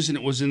inches, and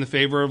it was in the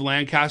favor of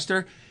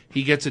Lancaster.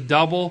 He gets a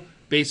double,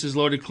 bases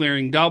loaded,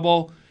 clearing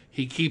double.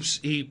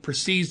 He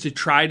proceeds to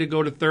try to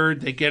go to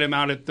third. They get him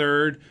out at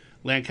third.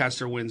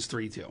 Lancaster wins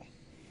 3-2.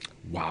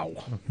 Wow.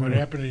 What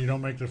happened if you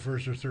don't make the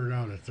first or third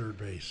out at third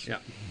base? Yeah.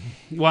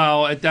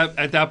 Well, at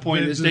that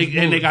point,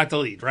 they got the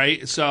lead,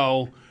 right?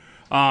 So,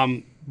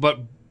 but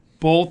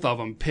both of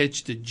them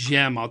pitched a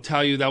gem. I'll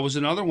tell you, that was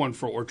another one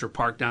for Orchard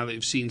Park now that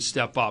you've seen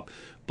step up.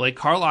 Blake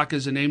Harlock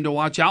is a name to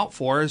watch out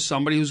for as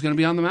somebody who's going to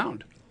be on the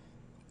mound.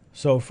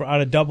 So for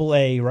out of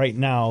Double-A right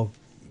now,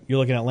 you're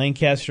looking at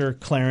Lancaster,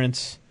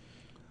 Clarence.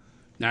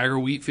 Niagara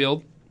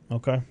Wheatfield.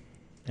 Okay.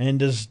 And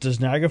does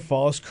Niagara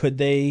Falls, could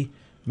they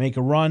make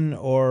a run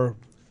or...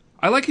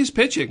 I like his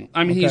pitching.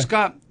 I mean, Okay. He's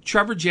got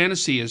Trevor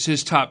Janessi as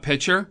his top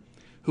pitcher,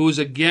 who is,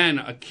 again,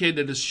 a kid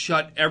that has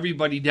shut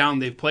everybody down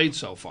they've played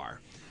so far.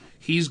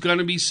 He's going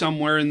to be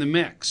somewhere in the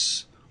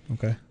mix.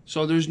 Okay.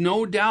 So there's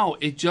no doubt.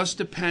 It just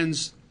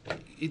depends.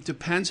 It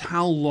depends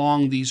how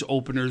long these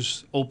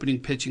opening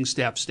pitching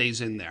staff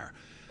stays in there.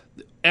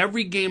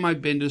 Every game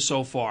I've been to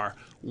so far,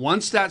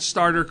 once that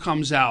starter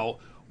comes out,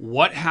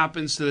 what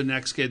happens to the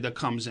next kid that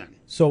comes in?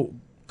 So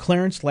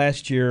Clarence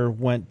last year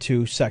went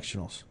to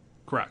sectionals.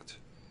 Correct.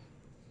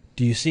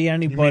 Do you see You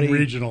anybody...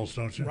 mean regionals,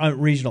 don't you?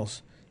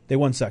 Regionals. They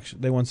won section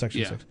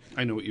Yeah, 6.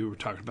 I know what you were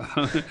talking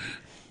about.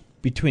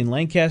 Between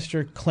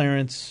Lancaster,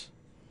 Clarence,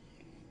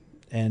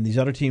 and these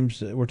other teams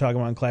that we're talking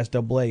about in Class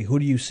AA, who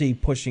do you see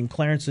pushing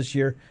Clarence this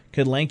year?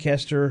 Could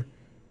Lancaster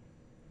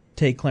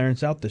take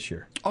Clarence out this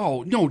year?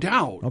 Oh, no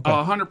doubt. Okay.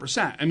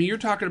 100%. I mean, you're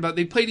talking about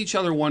they played each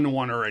other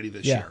 1-1 already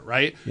this Yeah. year,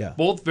 right? Yeah.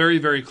 Both very,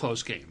 very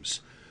close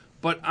games.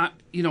 But,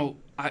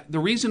 the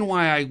reason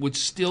why I would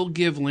still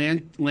give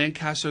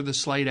Lancaster the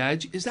slight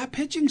edge is that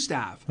pitching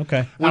staff.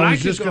 Okay. When I was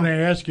could just go- going to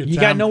ask you, You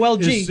Tom, got no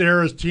LG. Is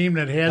there a team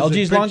that has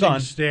LG's a long pitching gone.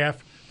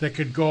 staff that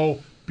could go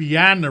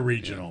beyond the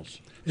regionals?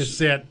 It's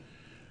that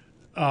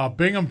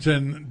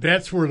Binghamton,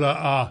 that's where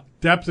the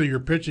depth of your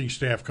pitching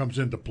staff comes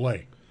into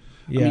play.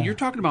 Yeah. I mean, you're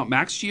talking about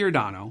Max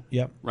Giordano,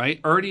 Yep. right?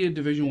 Already a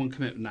Division I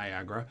commit with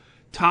Niagara.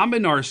 Tom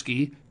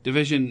Bednarski,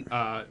 Division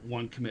I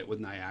commit with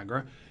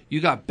Niagara. You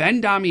got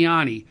Ben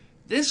Damiani.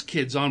 This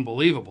kid's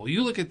unbelievable.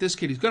 You look at this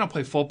kid, he's going to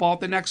play football at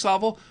the next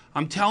level.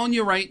 I'm telling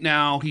you right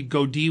now, he'd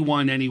go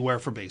D1 anywhere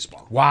for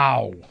baseball.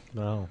 Wow.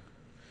 No.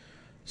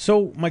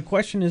 So my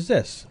question is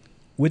this.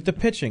 With the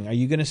pitching, are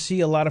you going to see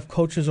a lot of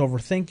coaches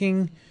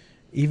overthinking?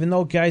 Even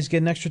though guys get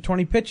an extra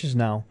 20 pitches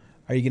now,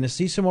 are you going to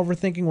see some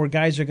overthinking where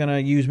guys are going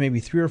to use maybe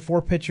 3 or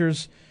 4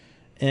 pitchers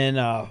in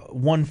a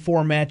 1-4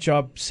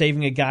 matchup,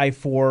 saving a guy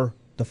for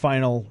the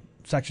final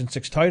Section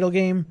 6 title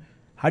game?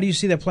 How do you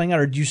see that playing out?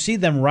 Or do you see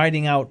them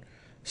riding out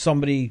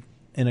somebody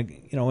in a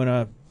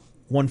 1-4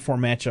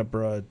 matchup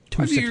or a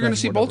 2-6 I think you're going to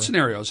see both matchup,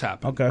 scenarios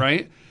happen, Okay.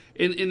 right?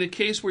 In the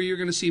case where you're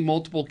going to see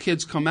multiple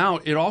kids come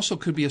out, it also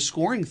could be a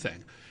scoring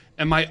thing.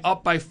 Am I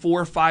up by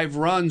 4 or 5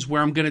 runs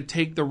where I'm going to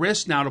take the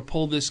risk now to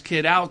pull this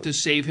kid out to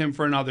save him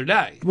for another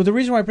day? Well, the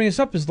reason why I bring this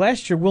up is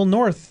last year, Will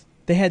North,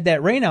 they had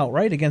that rain out,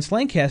 right, against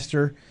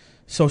Lancaster.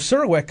 So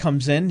Surowiec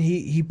comes in.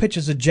 He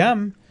pitches a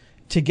gem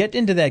to get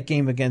into that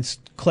game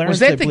against Clarence. Was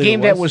that I the believe game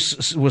it that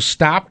was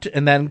stopped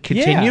and then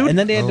continued? Yeah, and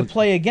then they had to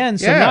play again.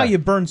 So Yeah. now you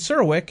burn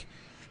Surowiec,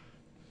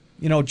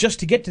 just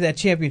to get to that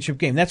championship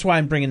game. That's why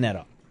I'm bringing that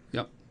up.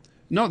 Yep.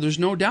 No, there's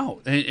no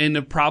doubt. And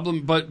the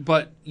problem,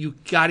 but you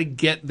got to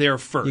get there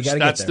first. You gotta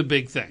get That's there. the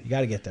big thing. You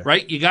got to get there.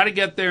 Right? You got to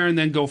get there and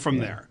then go from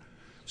there.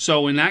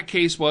 So in that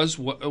case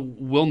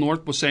Will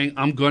North was saying,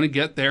 I'm going to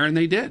get there, and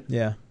they did.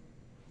 Yeah.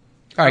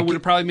 All I right, would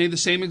have probably made the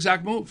same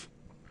exact move.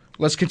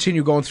 let's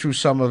continue going through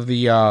some of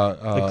the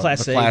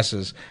Class A.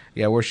 classes.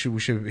 Yeah, we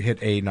should hit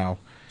A now.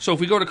 So if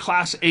we go to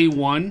Class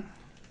A1,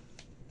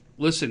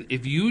 listen,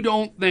 if you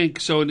don't think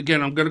 – so, and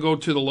again, I'm going to go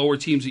to the lower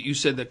teams that you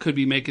said that could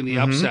be making the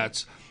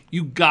upsets.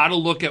 You got to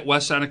look at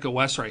West Seneca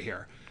West right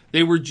here.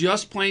 They were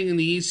just playing in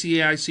the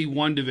ECIC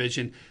 1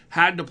 division,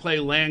 had to play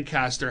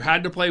Lancaster,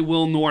 had to play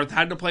Will North,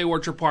 had to play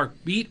Orchard Park,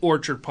 beat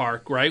Orchard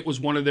Park, right, was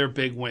one of their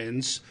big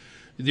wins.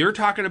 They're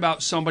talking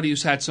about somebody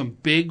who's had some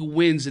big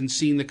wins and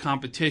seen the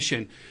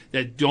competition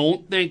that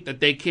don't think that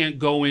they can't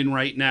go in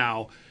right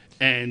now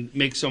and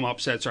make some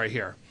upsets right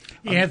here.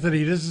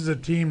 Anthony, this is a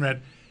team that,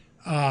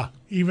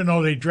 even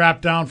though they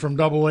dropped down from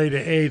AA to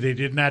A, they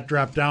did not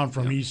drop down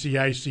from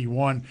ECIC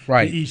 1 to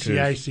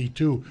ECIC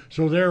 2.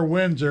 So their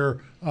wins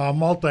are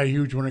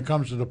multi-huge when it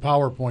comes to the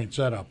PowerPoint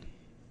setup.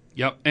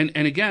 Yep, and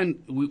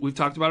again, we've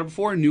talked about it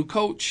before, new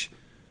coach.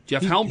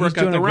 Jeff Helmbrook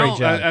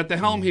at the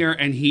helm here,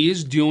 and he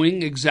is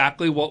doing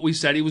exactly what we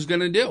said he was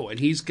going to do, and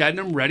he's getting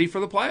them ready for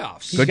the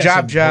playoffs. Good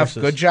job, Jeff.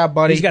 Good job,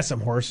 buddy. He's got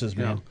some horses,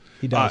 man. Yeah.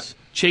 He does.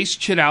 Chase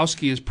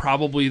Chidowski is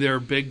probably their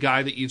big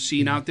guy that you've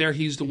seen out there.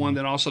 He's the one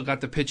that also got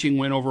the pitching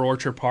win over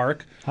Orchard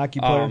Park. Hockey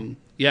player.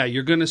 Yeah,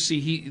 you're going to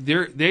see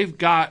they've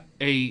got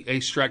a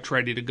stretch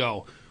ready to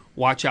go.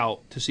 Watch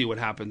out to see what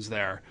happens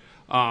there.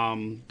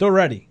 They're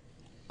ready.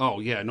 Oh,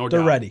 yeah, no doubt.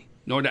 They're ready.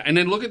 No doubt. And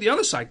then look at the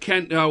other side,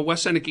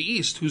 West Seneca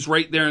East, who's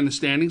right there in the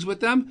standings with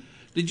them.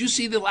 Did you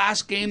see the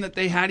last game that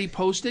they had? He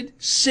posted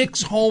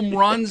 6 home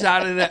runs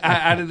out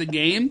of the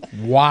game.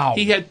 Wow!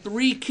 He had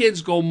 3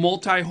 kids go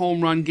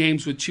multi-home run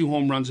games with 2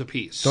 home runs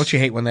apiece. Don't you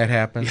hate when that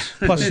happens?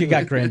 Plus, you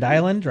got Grand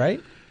Island,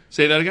 right?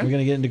 Say that again. We're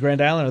going to get into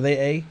Grand Island. Are they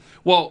A?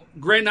 Well,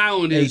 Grand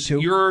Island is.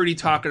 A2? You're already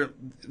talking.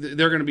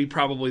 They're going to be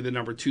probably the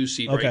number 2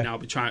 seed right now,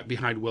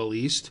 behind Will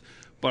East.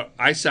 But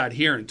I sat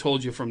here and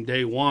told you from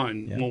day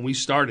one when we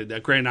started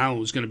that Grand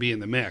Island was going to be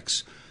in the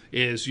mix.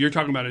 You're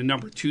talking about a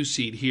number 2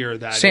 seed here.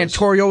 That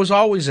Santorio is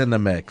always in the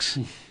mix.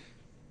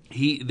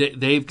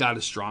 They've got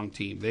a strong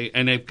team.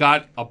 They've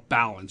got a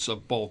balance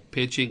of both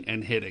pitching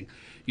and hitting.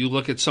 You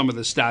look at some of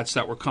the stats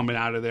that were coming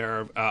out of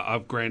there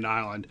of Grand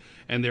Island,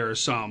 and there are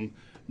some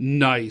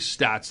nice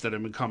stats that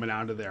have been coming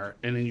out of there.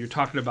 And then you're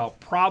talking about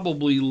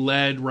probably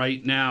led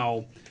right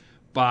now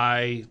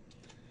by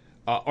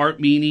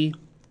Art Meany,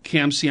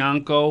 Cam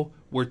Cianco,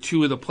 were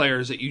 2 of the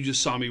players that you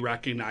just saw me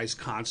recognize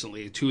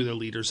constantly, 2 of the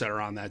leaders that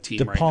are on that team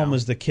right now.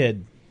 DePalma's the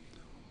kid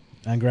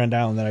on Grand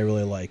Island that I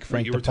really like.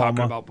 Frank you were DePalma,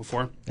 talking about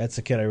before? That's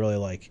the kid I really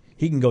like.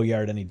 He can go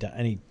yard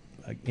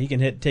he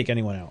can take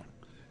anyone out.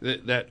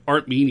 That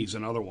Art Meany's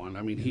another one.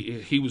 I mean,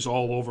 he was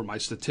all over my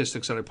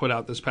statistics that I put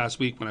out this past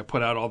week when I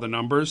put out all the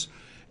numbers.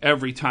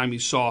 Every time you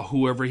saw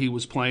whoever he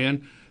was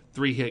playing,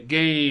 3-hit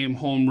game,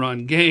 home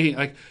run game,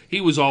 like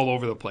he was all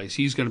over the place.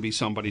 He's going to be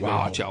somebody to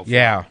watch out for.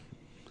 Yeah.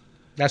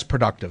 That's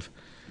productive.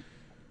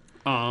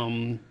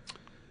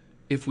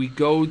 If we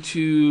go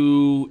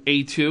to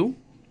A2,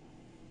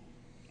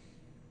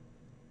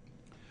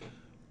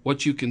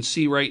 what you can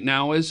see right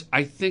now is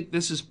I think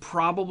this is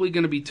probably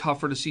going to be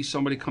tougher to see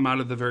somebody come out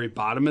of the very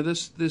bottom of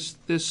this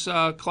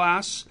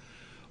class.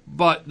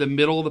 But the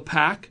middle of the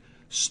pack,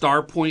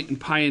 Star Point and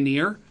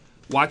Pioneer,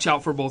 watch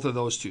out for both of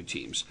those 2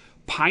 teams.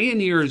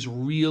 Pioneer is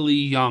really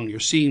young. You're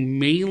seeing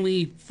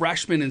mainly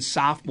freshmen and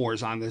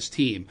sophomores on this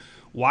team.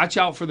 Watch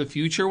out for the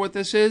future what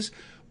this is.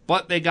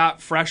 But they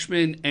got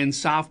freshmen and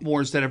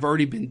sophomores that have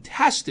already been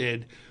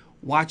tested.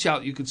 Watch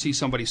out. You could see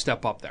somebody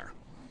step up there.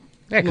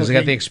 Yeah, because they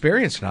got the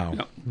experience now.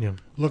 Yep. Yeah.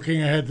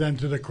 Looking ahead then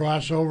to the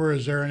crossover,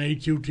 is there an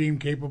A2 team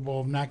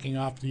capable of knocking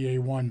off the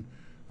A1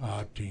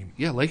 team?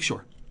 Yeah,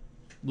 Lakeshore.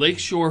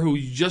 Lakeshore, who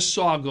you just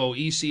saw go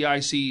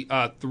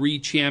ECIC 3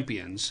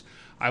 champions.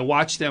 I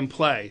watched them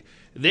play.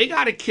 They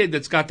got a kid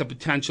that's got the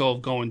potential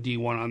of going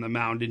D1 on the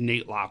mound in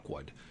Nate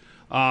Lockwood.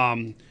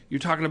 You're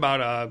talking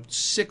about a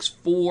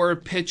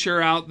 6'4" pitcher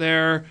out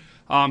there,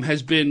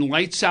 has been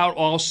lights out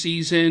all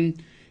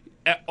season,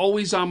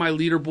 always on my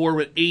leaderboard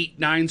with 8-9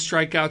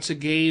 strikeouts a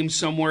game,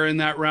 somewhere in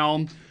that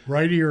realm.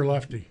 Righty or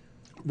lefty?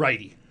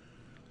 Righty.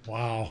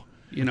 Wow.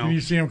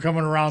 You see him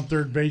coming around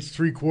third base,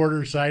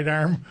 3/4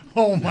 sidearm.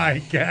 Oh, my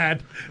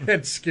God.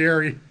 That's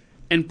scary.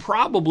 And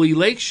probably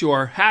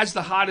Lakeshore has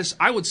the hottest,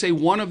 I would say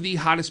one of the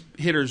hottest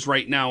hitters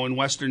right now in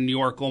Western New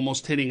York,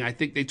 almost hitting, I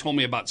think they told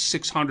me about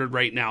 600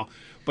 right now.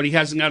 But he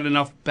hasn't got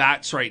enough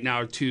bats right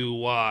now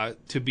to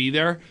be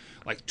there.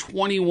 Like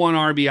 21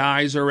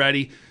 RBIs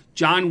already.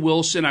 John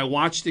Wilson, I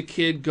watched the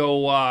kid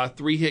go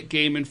 3-hit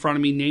game in front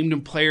of me, named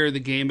him player of the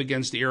game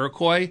against the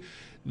Iroquois.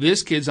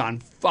 This kid's on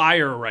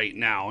fire right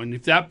now. And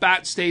if that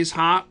bat stays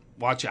hot,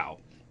 watch out.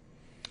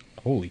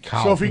 Holy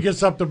cow. So if he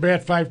gets up to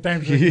bat 5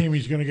 times a game,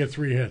 he's going to get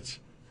 3 hits.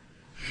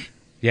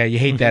 Yeah, you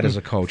hate that as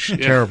a coach. Yeah.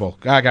 Terrible.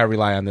 I got to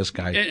rely on this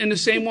guy. And the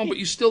same one, but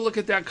you still look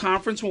at that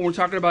conference when we're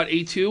talking about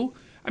A2.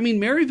 I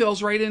mean,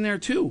 Maryville's right in there,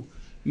 too.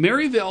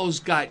 Maryville's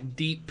got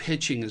deep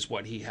pitching is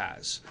what he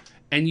has.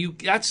 And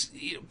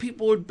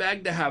people would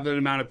beg to have that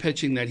amount of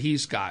pitching that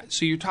he's got.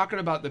 So you're talking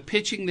about the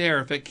pitching there.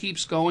 If it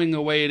keeps going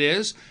the way it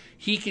is,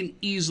 he can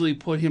easily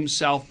put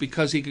himself,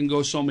 because he can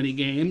go so many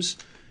games,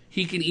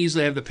 he can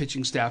easily have the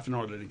pitching staff in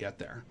order to get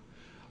there.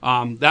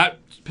 That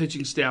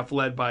pitching staff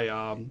led by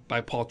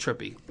Paul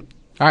Trippi.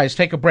 All right, let's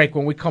take a break.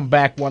 When we come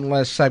back, one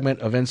last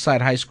segment of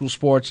Inside High School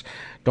Sports.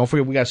 Don't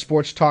forget, we got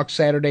Sports Talk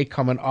Saturday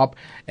coming up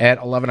at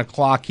 11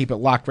 o'clock. Keep it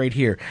locked right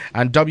here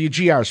on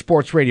WGR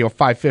Sports Radio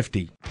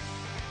 550.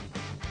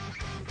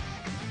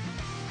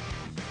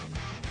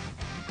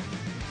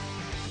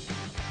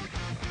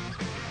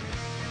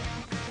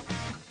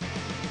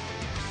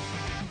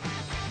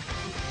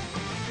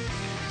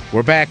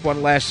 We're back.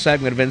 One last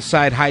segment of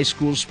Inside High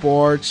School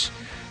Sports.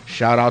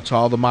 Shout out to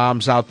all the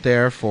moms out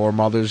there for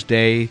Mother's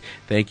Day.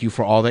 Thank you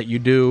for all that you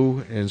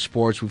do in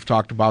sports. We've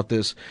talked about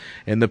this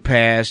in the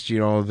past. You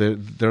know,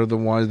 they're the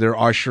ones, they're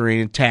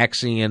ushering and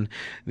taxiing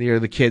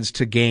the kids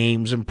to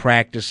games and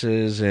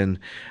practices and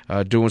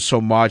doing so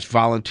much,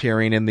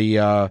 volunteering in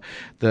the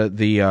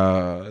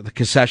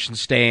concession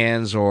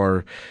stands,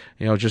 or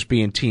just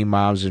being team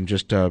moms. And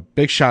just a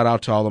big shout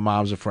out to all the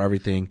moms and for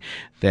everything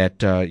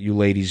that you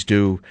ladies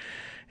do,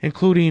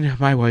 including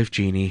my wife,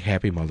 Jeannie.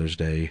 Happy Mother's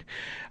Day.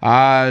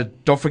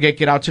 Don't forget,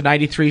 get out to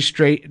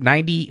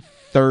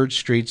 93rd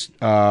Street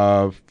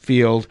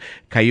Field,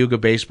 Cayuga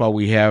Baseball.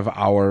 We have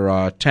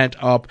our tent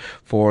up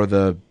for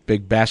the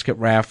big basket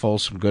raffle,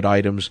 some good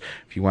items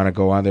if you want to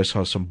go on there.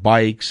 So some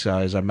bikes,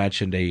 as I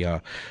mentioned,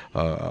 a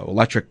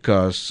electric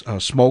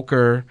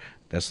smoker.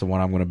 That's the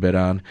one I'm going to bid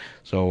on.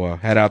 So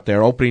head out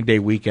there. Opening day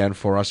weekend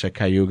for us at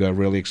Cayuga.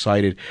 Really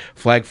excited.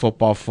 Flag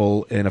football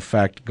full in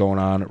effect going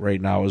on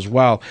right now as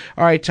well.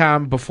 All right,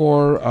 Tom.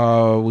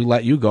 Before we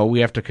let you go,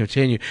 we have to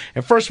continue.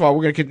 And first of all,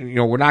 we're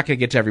not going to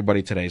get to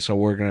everybody today. So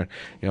we're going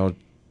to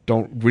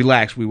don't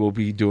relax. We will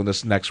be doing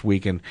this next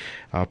week and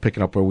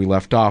picking up where we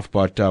left off.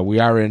 But we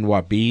are in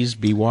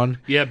B1?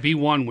 Yeah,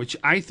 B1, which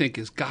I think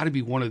has got to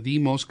be one of the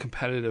most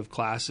competitive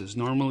classes.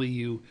 Normally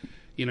you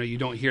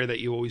don't hear that.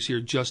 You always hear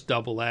just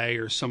AA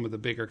or some of the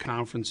bigger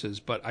conferences.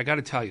 But I got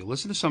to tell you,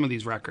 listen to some of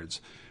these records.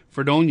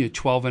 Fredonia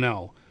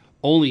 12-0,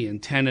 Olean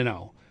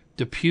 10-0,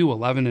 Depew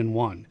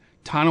 11-1,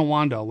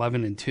 Tonawanda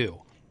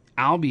 11-2,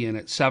 Albion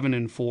at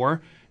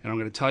 7-4, and I'm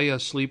going to tell you a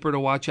sleeper to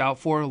watch out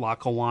for,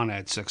 Lackawanna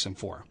at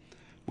 6-4.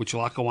 Which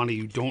Lackawanna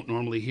you don't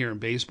normally hear in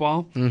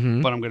baseball, but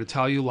I'm going to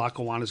tell you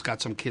Lackawanna's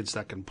got some kids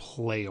that can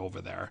play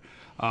over there.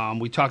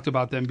 We talked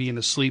about them being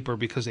a sleeper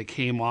because they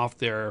came off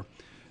their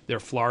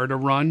Florida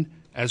run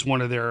as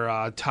one of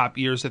their top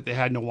years that they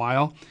had in a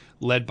while,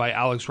 led by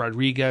Alex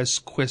Rodriguez,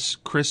 Chris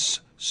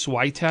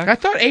Switek. I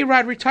thought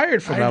A-Rod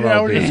retired from MLB.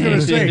 I was just going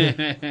to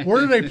say,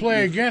 where do they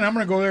play again? I'm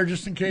going to go there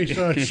just in case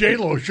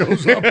Shalo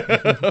shows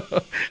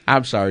up.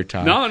 I'm sorry,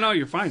 Tom. No,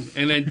 you're fine.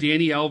 And then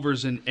Danny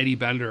Elvers and Eddie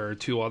Bender are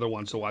two other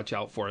ones to watch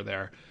out for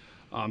there.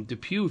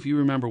 Depew, if you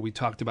remember, we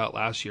talked about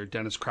last year,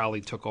 Dennis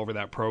Crowley took over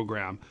that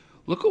program.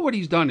 Look at what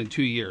he's done in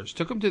 2 years.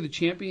 Took him to the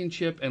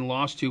championship and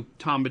lost to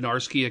Tom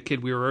Benarski, a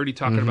kid we were already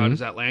talking about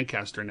is at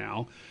Lancaster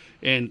now,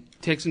 and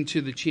takes him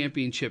to the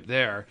championship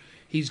there.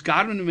 He's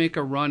got him to make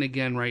a run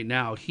again right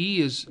now.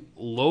 He is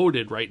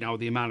loaded right now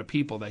with the amount of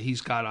people that he's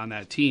got on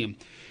that team.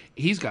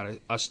 He's got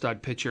a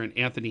stud pitcher in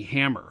Anthony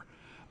Hammer,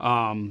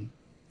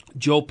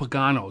 Joe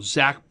Pagano,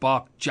 Zach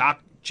Buck,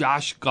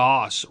 Josh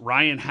Goss,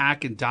 Ryan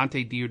Hack, and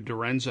Dante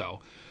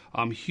DiDorenzo.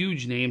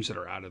 Huge names that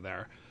are out of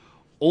there.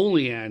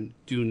 Olean,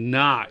 do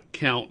not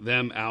count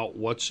them out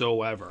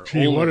whatsoever.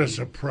 Gee, what a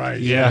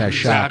surprise. Yeah,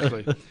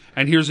 exactly.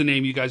 And here's a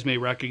name you guys may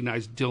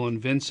recognize, Dylan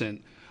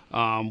Vincent,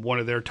 one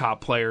of their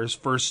top players.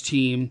 First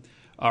team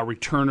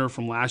returner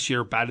from last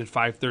year, batted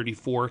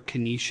 .534.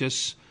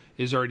 Canisius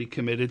is already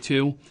committed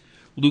to.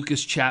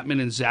 Lucas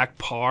Chapman and Zach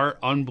Parr,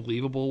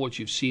 unbelievable what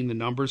you've seen, the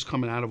numbers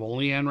coming out of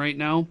Olean right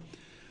now.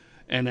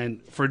 And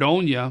then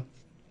Fredonia,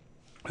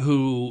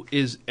 who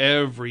is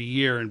every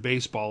year in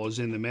baseball, is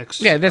in the mix.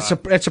 Yeah, that's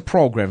a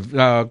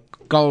program.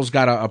 Gull's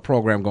got a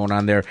program going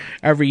on there.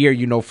 Every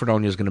year,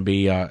 Fredonia is going to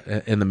be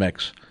in the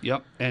mix.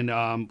 Yep, and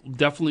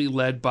definitely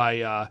led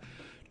by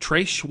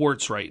Trey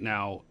Schwartz right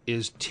now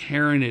is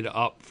tearing it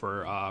up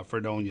for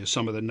Fredonia,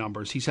 some of the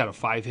numbers. He's had a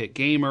 5-hit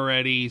game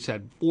already. He's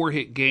had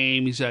 4-hit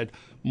game. He's had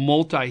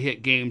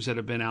multi-hit games that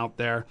have been out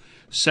there.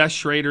 Seth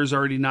Schrader's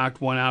already knocked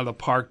one out of the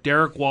park.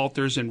 Derek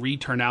Walters and Reed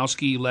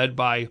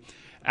Tarnowski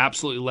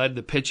absolutely led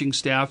the pitching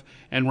staff,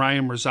 and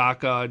Ryan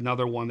Merzaka,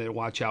 another one to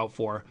watch out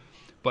for.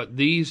 But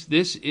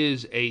this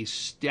is a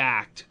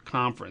stacked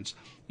conference.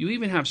 You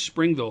even have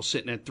Springville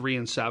sitting at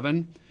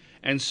 3-7,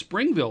 and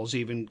Springville's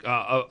even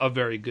a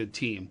very good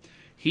team.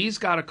 He's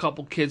got a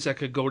couple kids that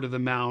could go to the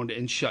mound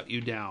and shut you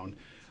down.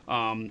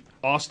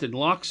 Austin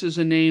Lux is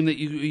a name that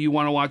you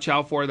want to watch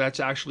out for. That's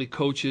actually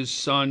Coach's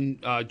son,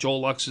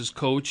 Joel Lux's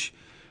coach.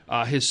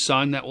 His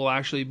son that will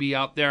actually be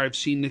out there. I've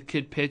seen the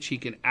kid pitch. He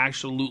can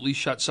absolutely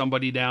shut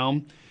somebody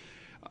down.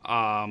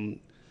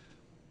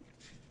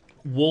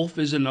 Wolf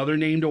is another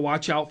name to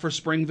watch out for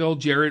Springville.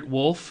 Jarrett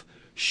Wolf.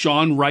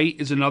 Sean Wright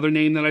is another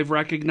name that I've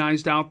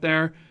recognized out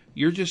there.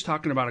 You're just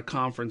talking about a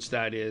conference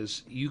that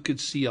is, you could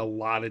see a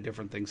lot of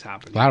different things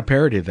happening. A lot of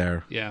parity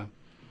there. Yeah.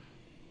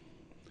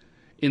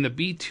 In the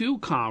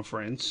B2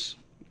 conference,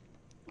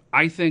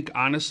 I think,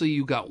 honestly,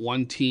 you got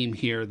one team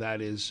here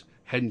that is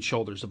head and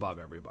shoulders above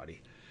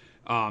everybody.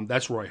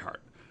 That's Roy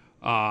Hart.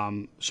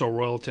 So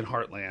Royalton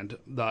Heartland,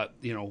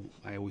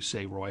 I always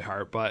say Roy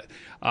Hart, but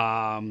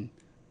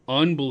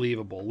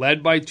unbelievable.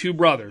 Led by two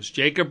brothers,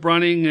 Jacob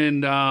Brunning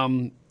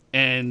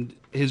and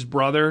his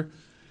brother,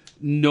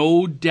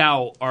 no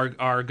doubt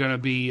are going to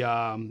be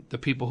the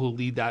people who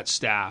lead that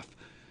staff.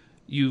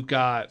 You've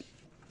got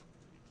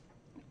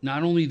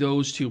not only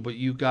those two, but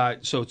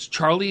so it's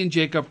Charlie and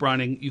Jacob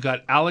Brunning. You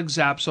got Alex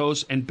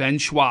Zapsos and Ben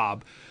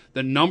Schwab.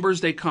 The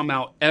numbers they come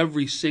out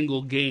every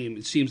single game,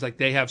 it seems like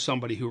they have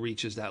somebody who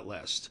reaches that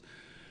list.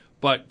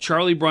 But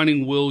Charlie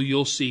Brunning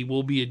you'll see,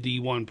 will be a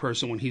D1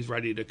 person when he's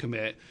ready to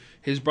commit.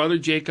 His brother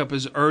Jacob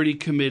is already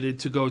committed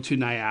to go to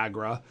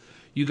Niagara.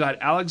 You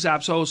got Alex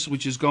Zapsos,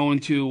 which is going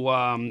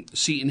to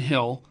Seton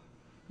Hill,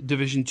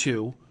 Division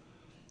II.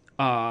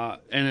 And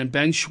then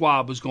Ben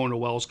Schwab was going to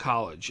Wells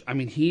College. I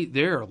mean,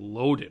 they're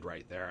loaded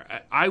right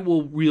there. I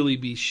will really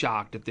be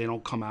shocked if they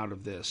don't come out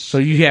of this. So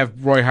you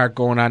have Roy Hart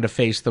going on to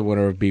face the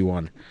winner of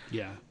B1.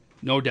 Yeah,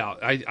 no doubt.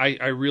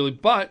 I really,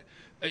 but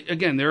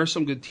again, there are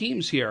some good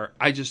teams here.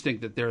 I just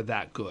think that they're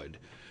that good.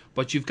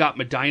 But you've got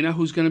Medina,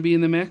 who's going to be in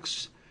the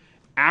mix.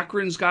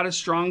 Akron's got a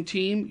strong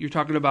team. You're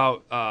talking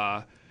about,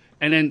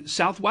 and then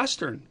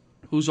Southwestern,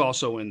 who's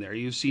also in there.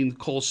 You've seen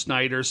Cole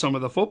Snyder. Some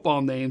of the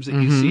football names that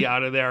you see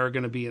out of there are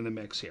going to be in the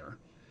mix here.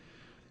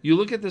 You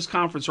look at this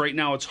conference right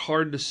now, it's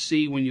hard to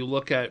see when you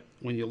look at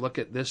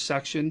this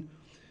section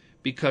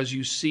because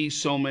you see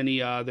so many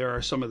there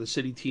are some of the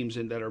city teams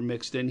that are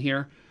mixed in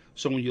here.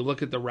 So when you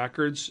look at the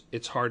records,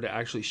 it's hard to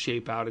actually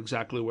shape out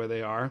exactly where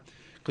they are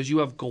because you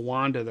have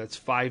Gowanda that's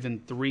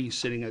 5-3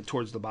 sitting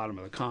towards the bottom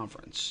of the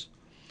conference.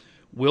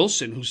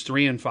 Wilson, who's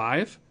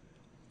 3-5,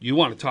 you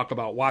want to talk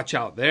about watch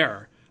out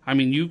there. I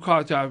mean,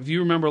 if you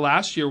remember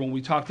last year when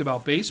we talked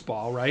about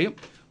baseball, right?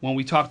 When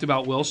we talked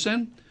about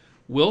Wilson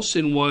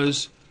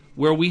was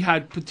where we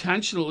had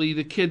potentially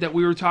the kid that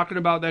we were talking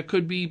about that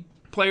could be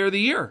player of the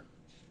year.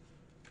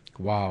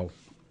 Wow.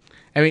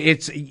 I mean,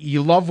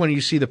 you love when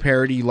you see the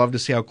parity. You love to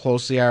see how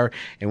close they are,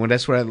 and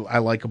that's what I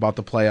like about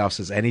the playoffs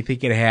is anything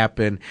can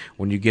happen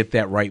when you get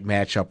that right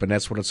matchup, and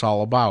that's what it's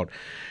all about.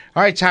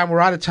 All right, Tom, we're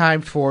out of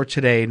time for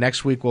today.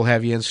 Next week we'll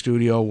have you in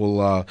studio.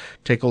 We'll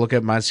take a look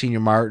at Monsignor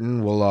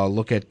Martin. We'll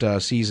look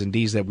at C's and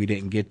D's that we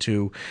didn't get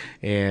to,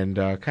 and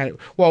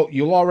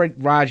you'll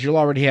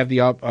already have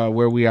the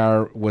where we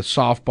are with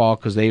softball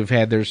because they've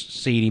had their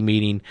seeding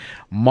meeting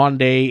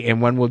Monday.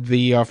 And when would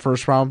the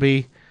first round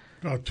be?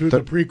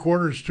 The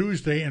pre-quarters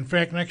Tuesday. In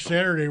fact, next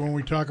Saturday when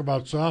we talk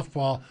about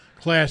softball,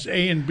 Class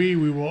A and B,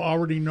 we will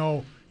already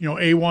know,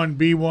 A1,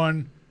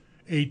 B1,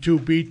 A2,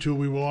 B2,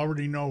 we will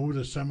already know who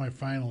the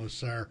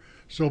semifinalists are.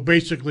 So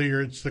basically,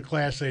 it's the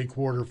Class A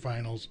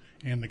quarterfinals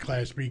and the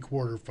Class B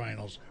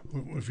quarterfinals,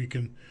 if you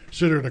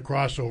consider the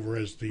crossover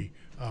as the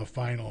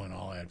final and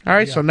all that. All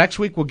right, so next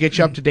week we'll get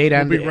you up to date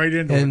on we'll be right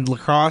into and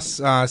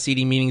lacrosse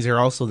CD meetings are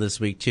also this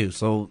week too.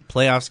 So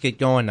playoffs get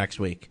going next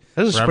week.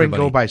 Doesn't spring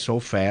go by so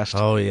fast?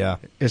 Oh yeah,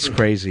 it's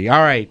crazy.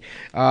 All right.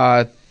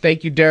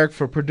 Thank you, Derek,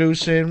 for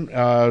producing.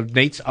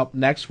 Nate's up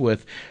next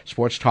with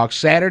Sports Talk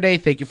Saturday.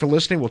 Thank you for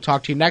listening. We'll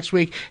talk to you next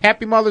week.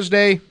 Happy Mother's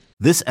Day.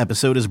 This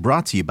episode is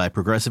brought to you by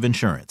Progressive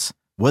Insurance.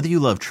 Whether you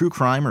love true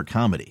crime or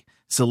comedy,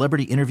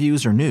 celebrity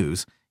interviews or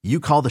news, you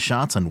call the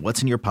shots on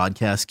what's in your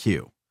podcast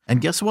queue.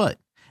 And guess what?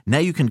 Now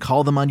you can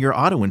call them on your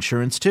auto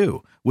insurance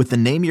too with the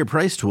Name Your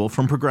Price tool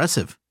from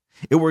Progressive.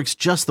 It works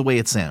just the way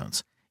it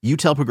sounds. You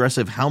tell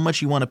Progressive how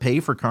much you want to pay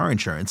for car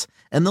insurance,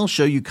 and they'll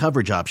show you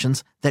coverage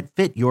options that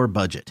fit your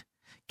budget.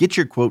 Get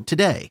your quote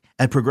today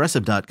at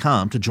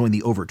Progressive.com to join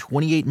the over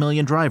 28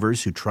 million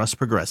drivers who trust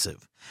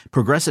Progressive.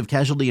 Progressive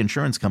Casualty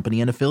Insurance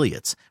Company and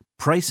Affiliates.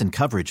 Price and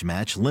coverage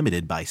match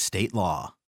limited by state law.